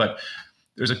kid, but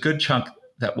there's a good chunk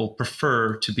that will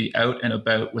prefer to be out and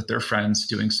about with their friends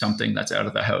doing something that's out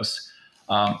of the house.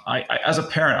 As a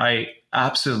parent, I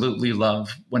absolutely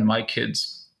love when my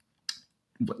kids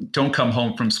don't come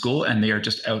home from school and they are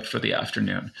just out for the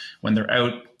afternoon. When they're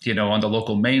out, on the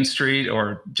local main street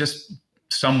or just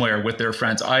somewhere with their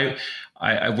friends.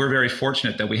 We're very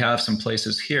fortunate that we have some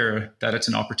places here that it's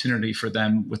an opportunity for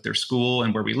them with their school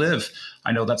and where we live.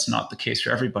 I know that's not the case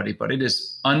for everybody, but it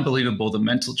is unbelievable the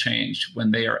mental change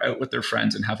when they are out with their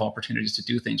friends and have opportunities to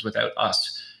do things without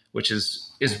us, which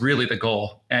is really the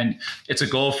goal. And it's a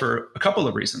goal for a couple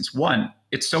of reasons. One,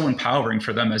 it's so empowering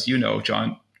for them, as you know,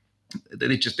 John.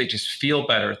 They just feel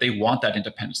better. They want that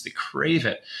independence. They crave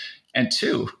it. And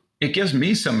two, it gives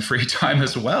me some free time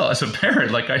as well as a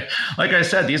parent. Like I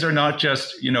said, these are not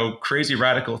just, crazy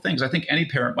radical things. I think any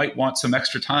parent might want some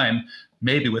extra time,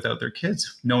 maybe without their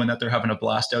kids, knowing that they're having a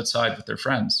blast outside with their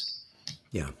friends.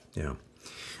 Yeah.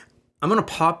 I'm going to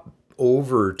pop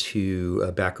over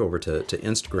to back over to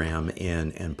Instagram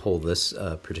and pull this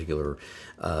particular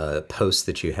post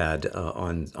that you had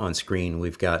on screen.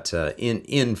 We've got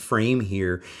in frame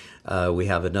here. We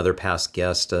have another past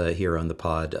guest here on the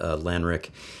pod,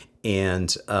 Lanrick.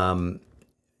 And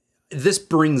this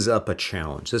brings up a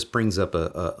challenge. This brings up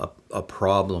a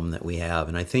problem that we have.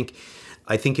 And I think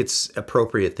it's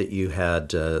appropriate that you had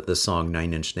the song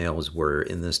 9 Inch Nails were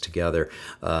in this together,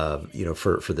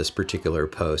 for this particular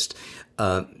post.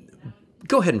 Go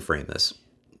ahead and frame this,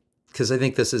 because I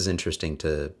think this is interesting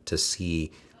to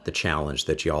see the challenge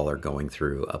that y'all are going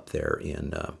through up there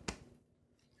in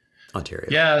Ontario.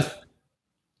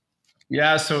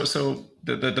 Yeah. So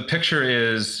the picture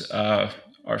is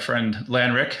our friend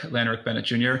Lanrick Bennett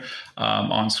Jr.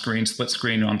 On screen, split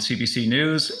screen on CBC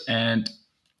News. And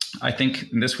I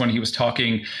think in this one, he was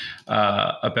talking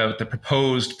about the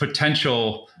proposed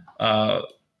potential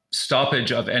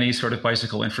stoppage of any sort of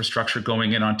bicycle infrastructure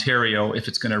going in Ontario if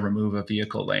it's going to remove a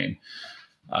vehicle lane.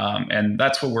 And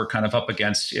that's what we're kind of up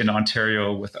against in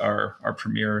Ontario with our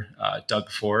premier, Doug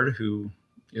Ford, who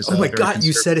is. Oh my God,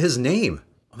 you said his name.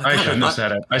 Oh I shouldn't have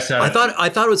said it. I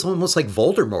thought it was almost like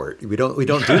Voldemort. We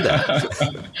don't do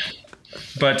that.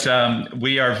 But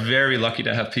we are very lucky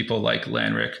to have people like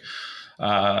Lanrick,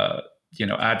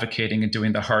 advocating and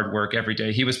doing the hard work every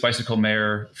day. He was bicycle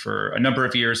mayor for a number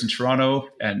of years in Toronto,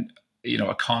 and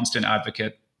a constant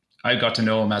advocate. I got to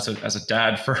know him as a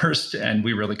dad first, and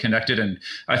we really connected. And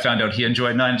I found out he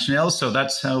enjoyed 9 Inch Nails, so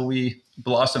that's how we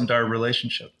blossomed our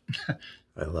relationship.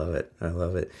 I love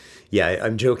it. Yeah,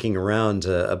 I'm joking around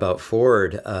about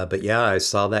Ford, but yeah, I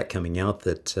saw that coming out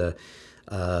that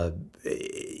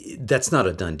that's not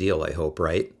a done deal, I hope,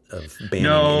 right? Of banning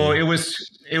no, it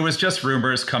was just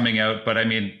rumors coming out, but I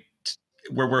mean,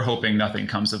 we're hoping nothing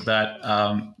comes of that.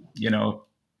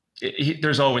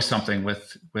 There's always something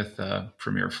with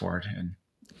Premier Ford, and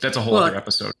that's a whole other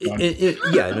episode. And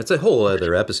it's a whole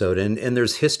other episode, and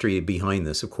there's history behind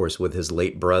this, of course, with his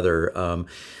late brother.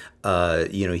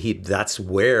 That's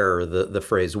where the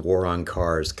phrase "war on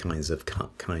cars" kind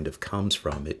of comes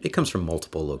from. It comes from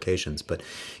multiple locations, but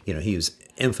he was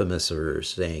infamous for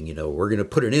saying, we're going to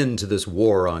put an end to this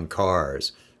war on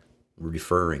cars,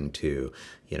 referring to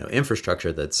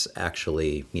infrastructure that's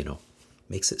actually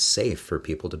makes it safe for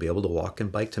people to be able to walk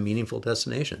and bike to meaningful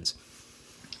destinations.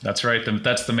 That's right.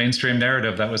 That's the mainstream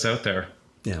narrative that was out there.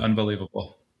 Yeah,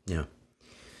 unbelievable. Yeah.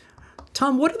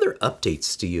 Tom, what other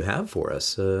updates do you have for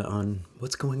us on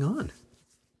what's going on?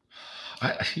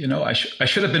 I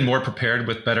should have been more prepared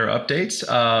with better updates.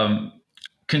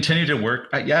 Continue to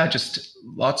work. Just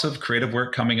lots of creative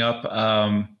work coming up.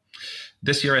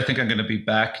 This year, I think I'm going to be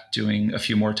back doing a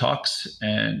few more talks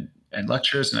and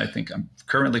lectures. And I think I'm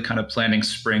currently kind of planning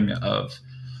spring of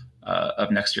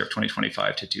next year of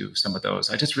 2025 to do some of those.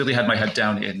 I just really had my head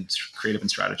down in creative and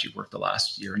strategy work the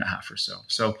last year and a half or so.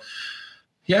 So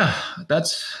yeah,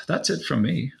 that's it from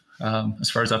me as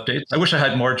far as updates. I wish I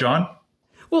had more, John.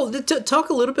 Well, talk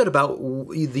a little bit about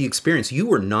the experience. You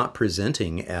were not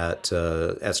presenting at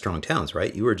Strong Towns,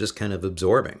 right? You were just kind of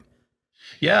absorbing.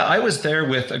 Yeah, I was there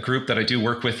with a group that I do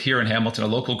work with here in Hamilton, a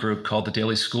local group called the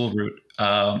Daily School Route.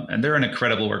 And they're an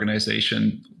incredible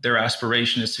organization. Their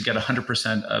aspiration is to get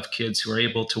 100% of kids who are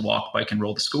able to walk, bike, and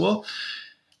roll to school.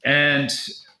 And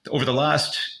over the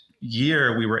last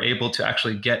year, we were able to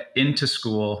actually get into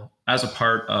school as a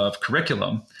part of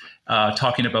curriculum,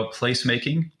 talking about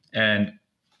placemaking and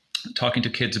talking to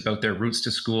kids about their routes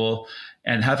to school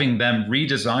and having them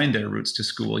redesign their routes to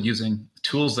school using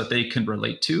tools that they can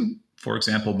relate to. For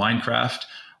example, Minecraft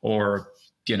or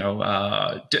different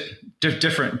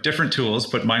tools,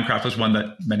 but Minecraft was one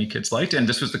that many kids liked. And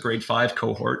this was the grade 5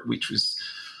 cohort, which was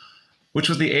which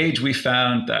was the age we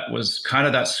found that was kind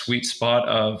of that sweet spot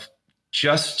of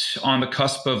just on the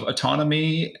cusp of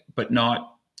autonomy, but not,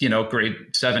 grade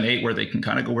 7, 8, where they can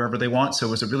kind of go wherever they want. So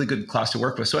it was a really good class to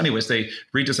work with. So anyways, they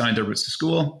redesigned their routes to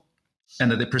school,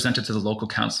 and then they presented to the local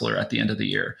counselor at the end of the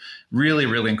year. Really,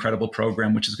 really incredible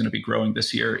program, which is going to be growing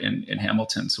this year in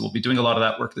Hamilton. So we'll be doing a lot of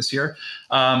that work this year.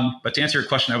 But to answer your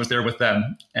question, I was there with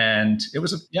them, and it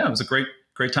was a great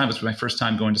time. It was my first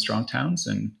time going to Strong Towns,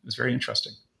 and it was very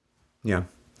interesting. Yeah.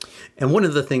 And one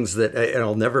of the things that, and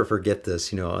I'll never forget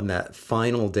this, on that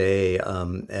final day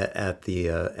at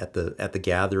the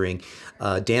gathering,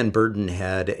 Dan Burden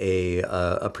had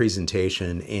a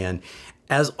presentation, and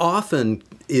as often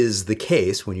is the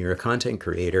case when you're a content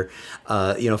creator,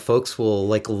 folks will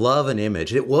love an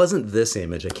image. It wasn't this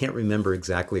image. I can't remember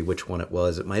exactly which one it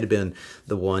was. It might have been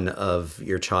the one of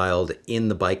your child in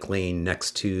the bike lane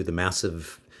next to the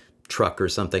massive truck or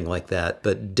something like that.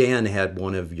 But Dan had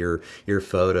one of your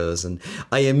photos, and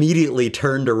I immediately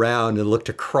turned around and looked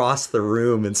across the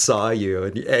room and saw you,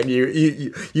 and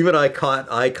you and I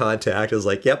caught eye contact. I was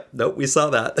like, yep, nope, we saw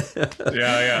that.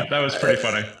 Yeah, that was pretty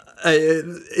funny.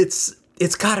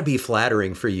 It's got to be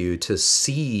flattering for you to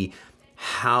see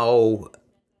how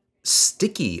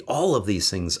sticky all of these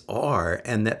things are,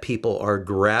 and that people are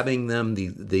grabbing them,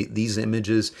 these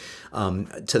images.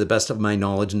 To the best of my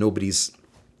knowledge, nobody's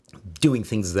doing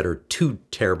things that are too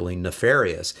terribly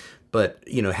nefarious, but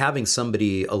having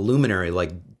somebody, a luminary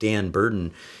like Dan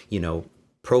Burden,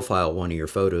 profile one of your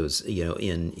photos,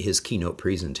 in his keynote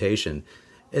presentation,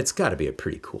 it's got to be a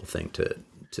pretty cool thing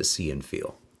to see and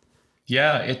feel.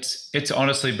 Yeah, it's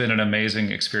honestly been an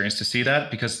amazing experience to see that,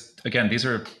 because again, these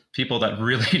are people that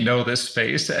really know this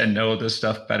space and know this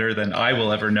stuff better than I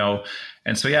will ever know.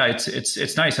 And so, yeah,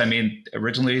 it's nice. I mean,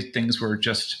 originally things were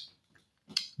just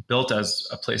built as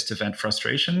a place to vent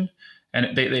frustration,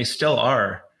 and they still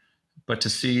are, but to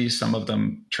see some of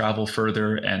them travel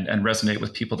further and resonate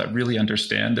with people that really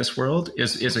understand this world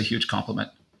is a huge compliment.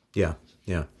 Yeah.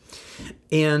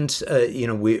 And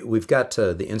we've got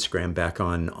the Instagram back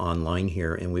online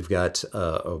here, and we've got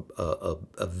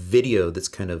a video that's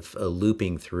kind of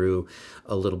looping through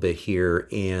a little bit here,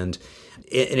 and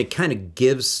it kind of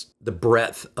gives the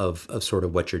breadth of sort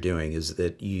of what you're doing. Is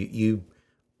that you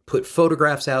put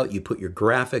photographs out, you put your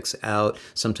graphics out.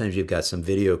 Sometimes you've got some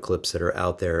video clips that are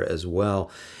out there as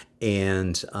well.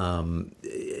 And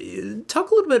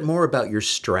talk a little bit more about your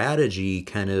strategy,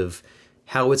 kind of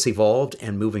how it's evolved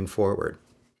and moving forward.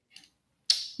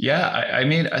 Yeah, I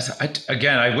mean,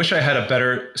 again, I wish I had a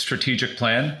better strategic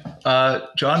plan,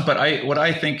 John. But what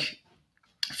I think,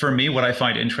 for me, what I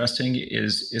find interesting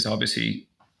is obviously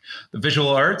the visual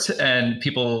arts and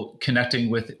people connecting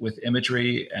with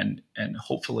imagery and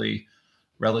hopefully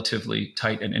relatively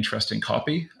tight and interesting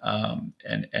copy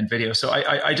and video. So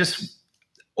I just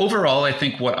overall, I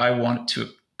think what I want to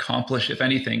accomplish, if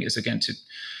anything, is again to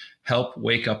help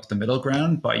wake up the middle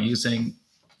ground by using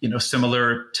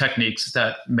similar techniques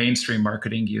that mainstream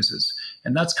marketing uses.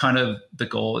 And that's kind of the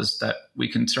goal, is that we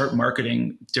can start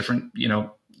marketing different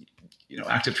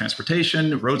active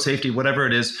transportation, road safety, whatever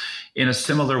it is, in a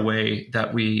similar way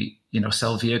that we,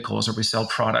 sell vehicles or we sell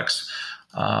products,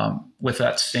 with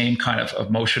that same kind of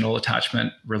emotional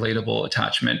attachment, relatable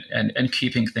attachment, and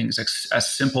keeping things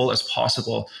as simple as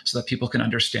possible so that people can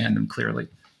understand them clearly.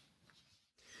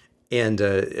 And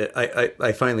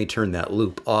I finally turned that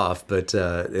loop off, but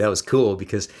that was cool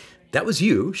because that was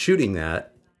you shooting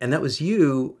that, and that was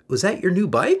you. Was that your new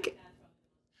bike?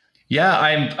 Yeah,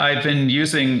 I've been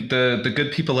using the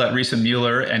good people at Reese &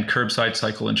 Mueller and Curbside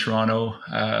Cycle in Toronto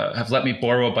have let me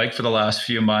borrow a bike for the last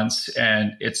few months,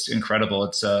 and it's incredible.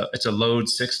 It's a Load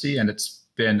 60, and it's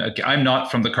been. I'm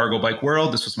not from the cargo bike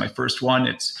world. This was my first one.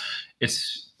 It's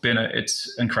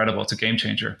incredible. It's a game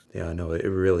changer. Yeah, no, it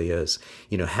really is.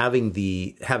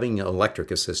 Having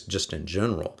electric assist just in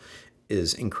general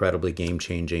is incredibly game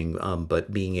changing.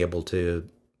 But being able to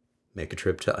make a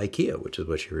trip to IKEA, which is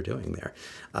what you were doing there.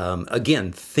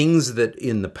 Again, things that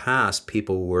in the past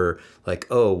people were like,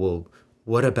 oh, well,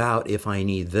 what about if I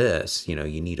need this? You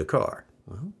need a car.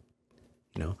 Well,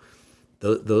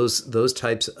 those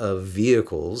types of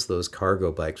vehicles, those cargo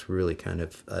bikes, really kind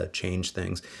of change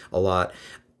things a lot.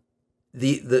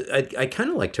 I kind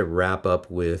of like to wrap up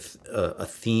with a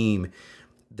theme.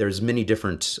 There's many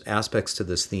different aspects to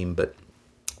this theme, but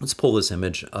let's pull this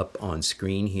image up on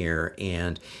screen here.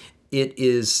 And it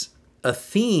is a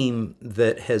theme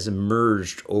that has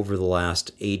emerged over the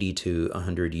last 80 to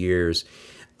 100 years.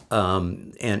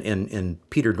 And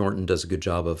Peter Norton does a good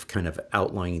job of kind of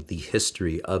outlining the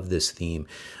history of this theme.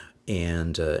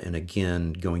 And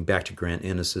again, going back to Grant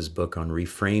Ennis's book on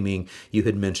reframing, you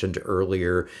had mentioned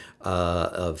earlier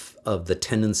of the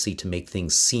tendency to make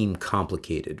things seem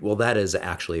complicated. Well, that is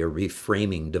actually a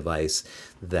reframing device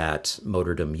that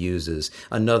Motordom uses.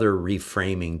 Another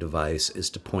reframing device is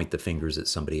to point the fingers at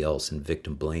somebody else and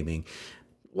victim blaming.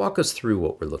 Walk us through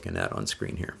what we're looking at on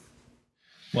screen here.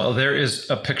 Well, there is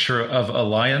a picture of a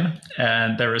lion,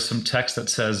 and there is some text that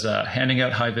says, handing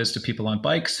out high-vis to people on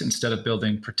bikes instead of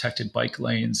building protected bike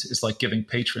lanes is like giving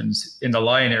patrons in the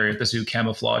lion area at the zoo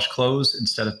camouflage clothes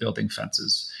instead of building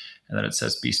fences. And then it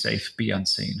says, be safe, be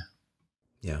unseen.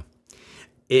 Yeah.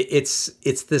 It's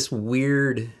this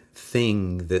weird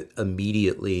thing that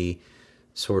immediately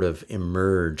sort of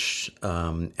emerged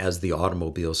as the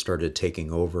automobile started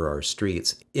taking over our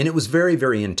streets. And it was very,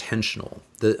 very intentional.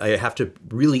 I have to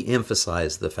really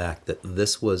emphasize the fact that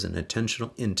this was an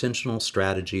intentional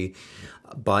strategy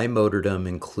by Motordom,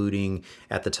 including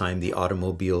at the time the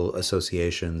Automobile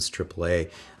Associations,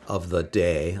 AAA, of the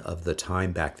day, of the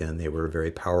time back then. They were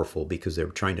very powerful because they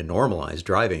were trying to normalize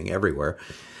driving everywhere.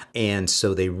 And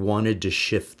so they wanted to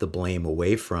shift the blame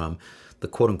away from the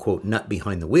quote-unquote nut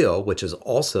behind the wheel, which is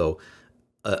also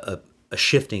a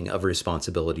shifting of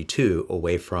responsibility too,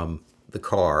 away from the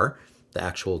car, the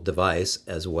actual device,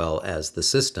 as well as the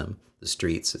system, the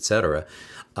streets, etc.,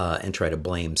 and try to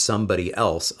blame somebody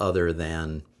else other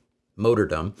than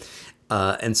Motordom.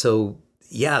 And so,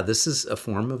 yeah, this is a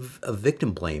form of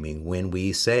victim blaming when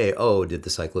we say, oh, did the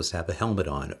cyclist have a helmet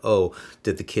on? Oh,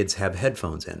 did the kids have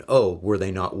headphones in? Oh, were they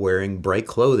not wearing bright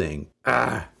clothing?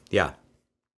 Yeah.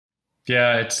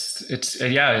 Yeah,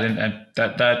 and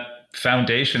that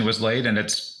foundation was laid, and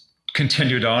it's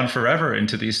continued on forever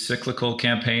into these cyclical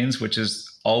campaigns, which is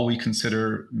all we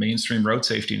consider mainstream road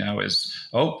safety now. Is,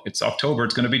 oh, it's October,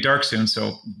 it's going to be dark soon,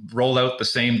 so roll out the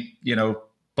same,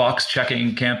 box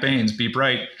checking campaigns. Be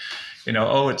bright,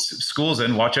 oh, it's school's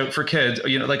in, watch out for kids.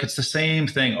 Like it's the same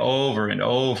thing over and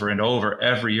over and over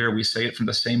every year. We say it from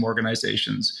the same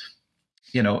organizations.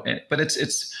 But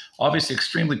it's obviously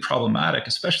extremely problematic,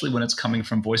 especially when it's coming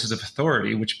from voices of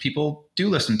authority, which people do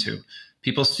listen to.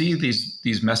 People see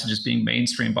these messages being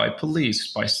mainstreamed by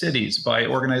police, by cities, by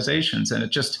organizations, and it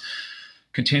just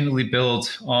continually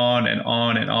builds on and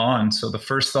on and on. So the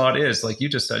first thought is, like you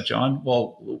just said, John,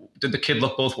 well, did the kid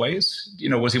look both ways?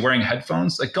 Was he wearing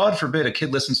headphones? Like, God forbid a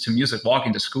kid listens to music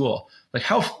walking to school. Like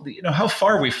how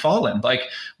far we've fallen. Like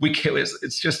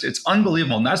it's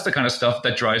unbelievable. And that's the kind of stuff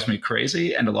that drives me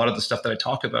crazy. And a lot of the stuff that I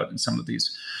talk about in some of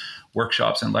these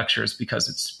workshops and lectures, because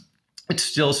it's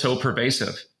still so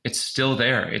pervasive. It's still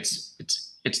there. It's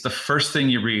the first thing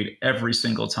you read every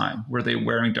single time. Were they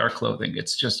wearing dark clothing?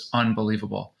 It's just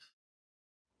unbelievable.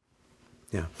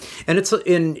 Yeah. And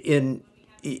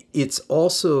it's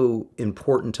also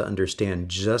important to understand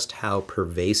just how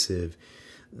pervasive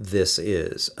this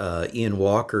is. Ian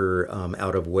Walker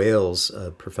out of Wales,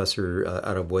 a professor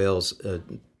out of Wales,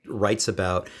 writes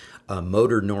about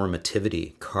motor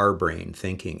normativity, car brain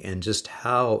thinking, and just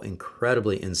how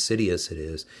incredibly insidious it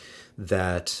is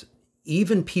that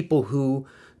even people who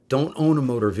don't own a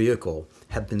motor vehicle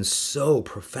have been so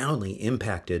profoundly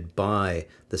impacted by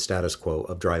the status quo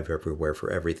of drive everywhere for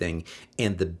everything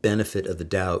and the benefit of the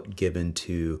doubt given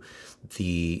to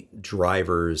the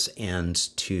drivers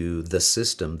and to the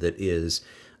system that is,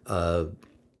 our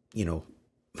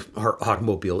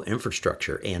automobile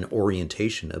infrastructure and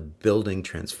orientation of building,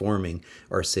 transforming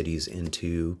our cities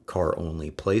into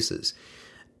car-only places.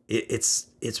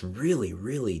 It's really,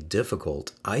 really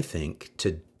difficult, I think,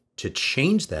 to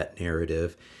change that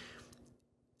narrative.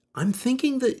 I'm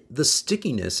thinking that the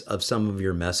stickiness of some of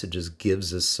your messages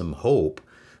gives us some hope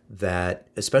that,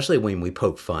 especially when we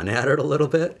poke fun at it a little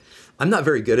bit. I'm not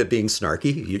very good at being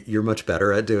snarky. You're much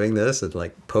better at doing this and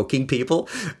like poking people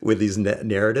with these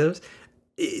narratives.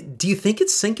 Do you think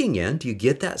it's sinking in? Do you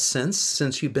get that sense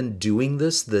since you've been doing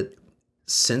this, that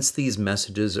since these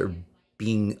messages are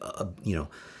being,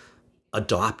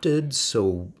 adopted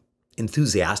so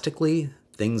enthusiastically,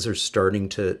 things are starting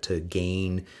to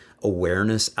gain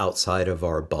awareness outside of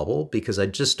our bubble? Because I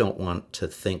just don't want to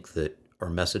think that our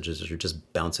messages are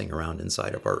just bouncing around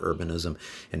inside of our urbanism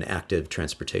and active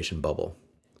transportation bubble.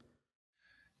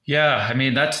 Yeah, I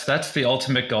mean, that's the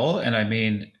ultimate goal. And I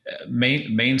mean,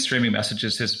 mainstreaming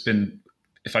messages has been,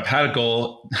 if I've had a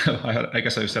goal, I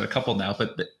guess I've said a couple now,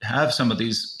 but have some of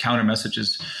these counter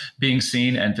messages being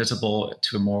seen and visible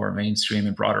to a more mainstream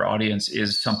and broader audience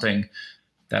is something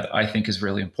that I think is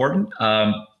really important.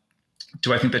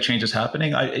 Do I think that change is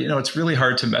happening? It's really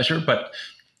hard to measure, but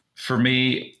for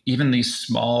me, even these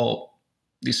small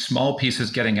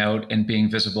pieces getting out and being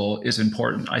visible is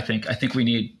important. I think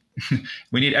we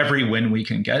need every win we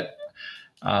can get.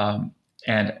 And,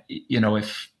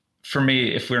 if for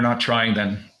me, if we're not trying,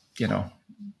 then,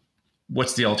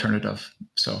 what's the alternative?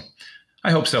 So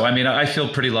I hope so. I mean, I feel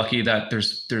pretty lucky that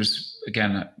there's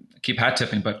again, I keep hat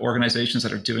tipping, but organizations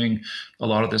that are doing a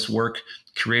lot of this work,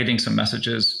 creating some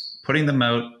messages, putting them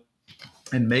out,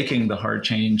 and making the hard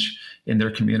change in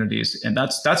their communities. And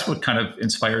that's what kind of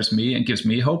inspires me and gives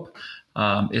me hope,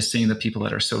 is seeing the people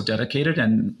that are so dedicated.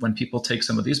 And when people take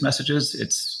some of these messages,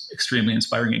 it's extremely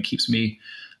inspiring and keeps me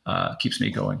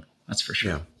going. That's for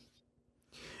sure. Yeah.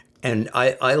 And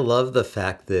I love the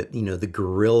fact that, the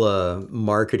guerrilla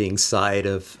marketing side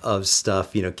of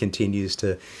stuff, continues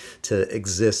to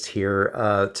exist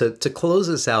here. To close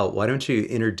us out, why don't you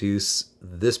introduce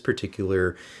this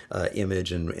particular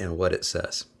image and what it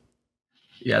says?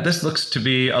 Yeah, this looks to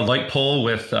be a light pole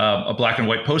with a black and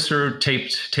white poster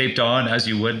taped on, as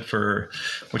you would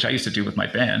which I used to do with my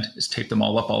band, is tape them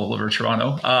all up all over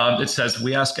Toronto. It says,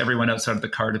 "We ask everyone outside of the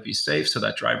car to be safe so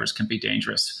that drivers can be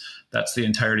dangerous." That's the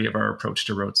entirety of our approach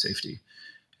to road safety.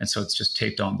 And so it's just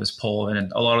taped on this pole.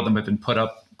 And a lot of them have been put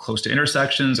up close to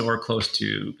intersections or close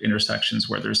to intersections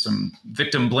where there's some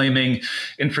victim blaming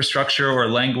infrastructure or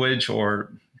language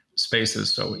or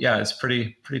spaces. So yeah, it's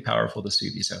pretty powerful to see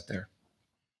these out there.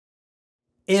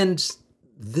 And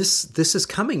this is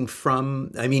coming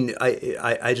from, I mean,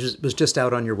 I was just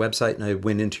out on your website and I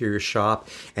went into your shop,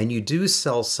 and you do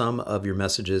sell some of your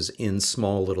messages in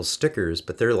small little stickers,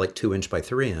 but they're like 2" by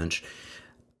 3".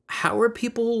 How are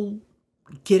people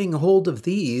getting a hold of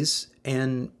these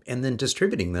and then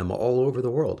distributing them all over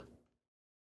the world?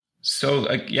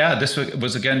 So yeah, this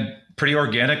was again pretty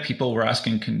organic. People were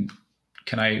asking,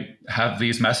 can I have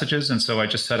these messages? And so I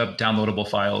just set up downloadable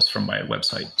files from my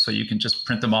website, so you can just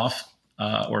print them off.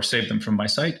 Or save them from my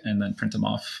site and then print them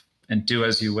off and do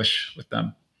as you wish with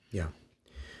them. Yeah.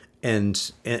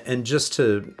 And just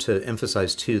to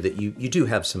emphasize too, that you do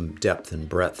have some depth and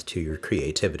breadth to your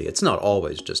creativity. It's not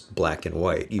always just black and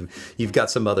white. You've got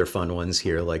some other fun ones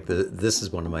here. Like this is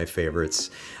one of my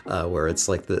favorites, where it's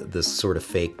like this sort of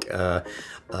fake.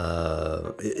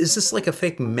 Is this like a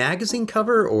fake magazine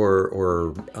cover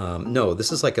or no?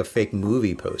 This is like a fake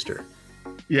movie poster.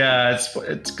 Yeah,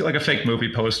 it's like a fake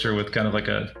movie poster with kind of like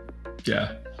it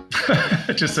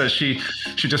just says she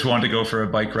just wanted to go for a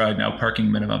bike ride. Now parking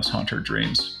minimums haunt her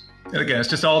dreams. And again, it's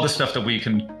just all the stuff that we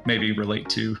can maybe relate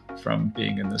to from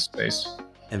being in this space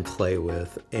and play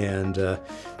with. And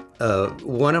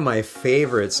one of my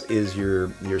favorites is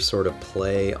your sort of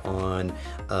play on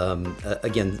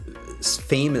again,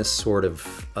 famous sort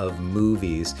of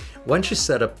movies. Why don't you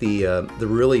set up the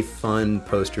really fun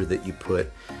poster that you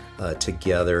put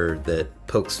together that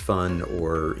pokes fun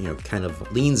or kind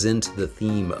of leans into the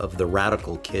theme of the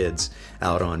radical kids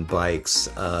out on bikes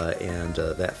and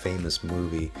that famous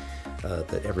movie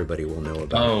that everybody will know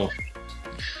about. Oh,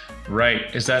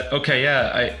 right. Is that okay?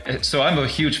 Yeah. So I'm a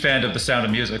huge fan of The Sound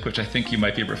of Music, which I think you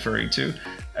might be referring to,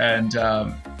 and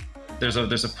there's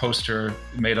a poster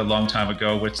made a long time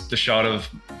ago with the shot of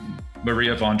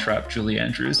Maria Von Trapp, Julie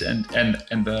Andrews, and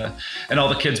all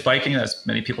the kids biking, as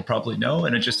many people probably know.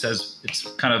 And it just says, it's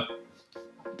kind of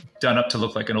done up to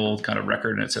look like an old kind of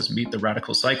record, and it says "Meet the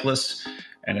Radical Cyclists,"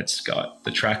 and it's got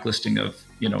the track listing of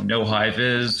no high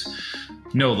vis,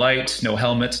 no lights, no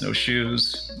helmets, no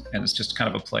shoes, and it's just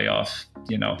kind of a play off.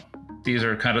 These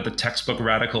are kind of the textbook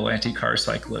radical anti-car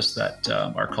cyclists that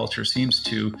our culture seems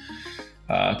to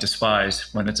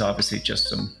despise, when it's obviously just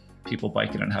some people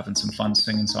biking and having some fun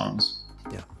singing songs.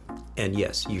 Yeah. And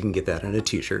yes, you can get that in a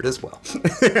t-shirt as well.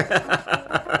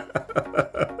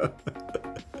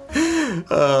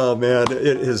 Oh man,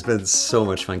 it has been so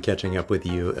much fun catching up with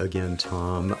you again,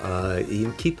 Tom.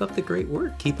 You keep up the great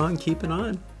work. Keep on keeping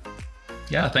on.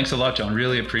 Yeah, thanks a lot, John.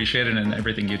 Really appreciate it and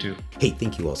everything you do. Hey,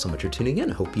 thank you all so much for tuning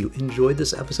in. I hope you enjoyed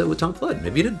this episode with Tom Flood. And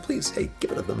if you did, please, hey,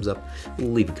 give it a thumbs up,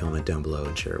 leave a comment down below,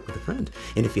 and share it with a friend.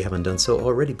 And if you haven't done so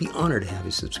already, be honored to have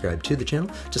you subscribe to the channel.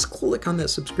 Just click on that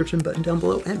subscription button down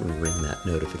below and ring that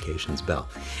notifications bell.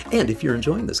 And if you're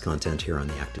enjoying this content here on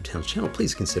the Active Towns channel,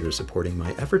 please consider supporting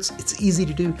my efforts. It's easy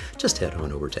to do. Just head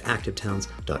on over to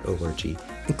activetowns.org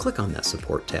and click on that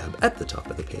support tab at the top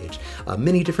of the page.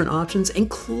 Many different options,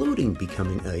 including becoming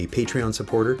a Patreon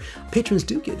supporter. Patrons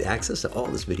do get access to all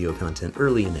this video content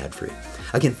early and ad-free.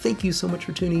 Again, thank you so much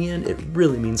for tuning in. It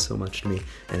really means so much to me.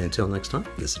 And until next time,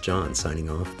 this is John signing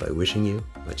off by wishing you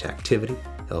much activity,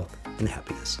 health, and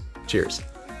happiness. Cheers.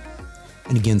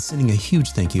 And again, sending a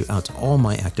huge thank you out to all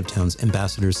my Active Towns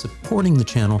ambassadors supporting the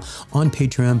channel on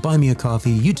Patreon, Buy Me a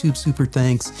Coffee, YouTube Super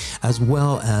Thanks, as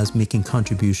well as making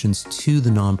contributions to the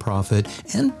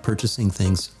nonprofit and purchasing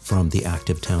things from the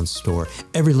Active Towns store.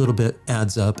 Every little bit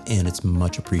adds up and it's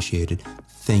much appreciated.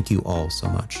 Thank you all so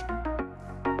much.